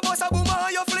them on your boss a boom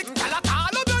on your flick. Girl I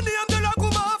call up your name, girl I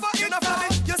come over in a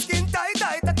family. Your skin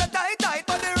tight,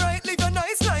 but the right live your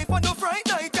nice life on no fright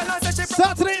night. Girl I say she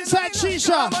Saturday inside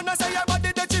Shisha.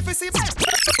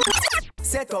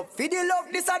 Set up for the love,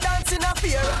 this a dance in a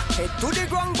fear. Head to the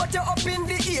ground, but you're up in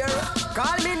the air.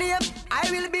 Call me name, I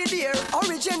will be there.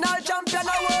 Original champion,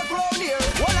 I work round here.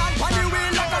 Hold on, on the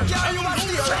wheel like a car, you a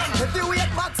steer. If you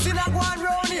wait back, in a go on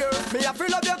round here. Me a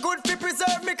feel of your good to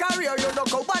preserve me career. You know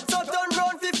go bad, so turn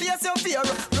round fi face your fear.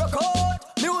 Rock out,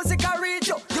 music a read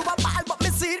you. You a ball, but me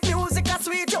see it, music a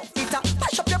sweet you. It a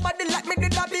mash up your body like me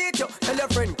did a beat you. Tell your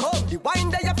friend come, the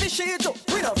wine there you fish it you.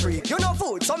 We no freak, you no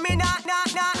food, so me nah.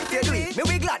 If you do it, me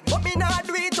we glad, but me nah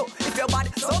do it too. If your body,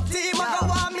 so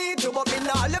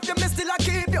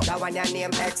your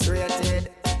name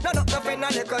X-rated. No nothing a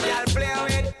little girl play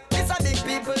with. It's a big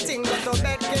people thing, go to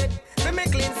bed kid. For me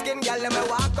clean skin girl, let me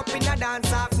walk up in a dance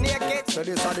half naked. So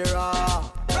this are the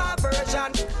raw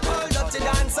version. All dirty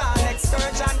dance all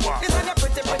excursion. This are the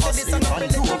pretty, this are the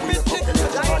little bit.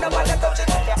 Line up and the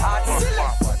touching of the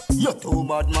heart. You're too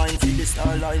bad mind for the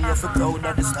star line. You're for proud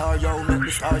of the star, yo, make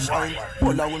the star shine.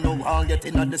 All I will know want get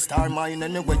in at the star mine.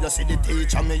 Anyway, you see the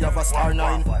teacher, me have a star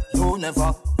 9. You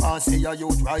never want see a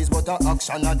youth rise, but a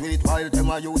action I do it while them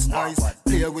I use nice.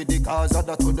 Play with the cars of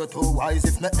the to the two wise.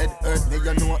 If me head hurt me,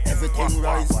 you know everything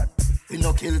rise. We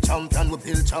no kill champion, we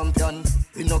build champion.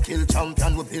 We no kill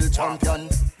champion, we build champion.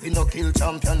 We no kill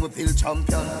champion, we build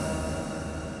champion.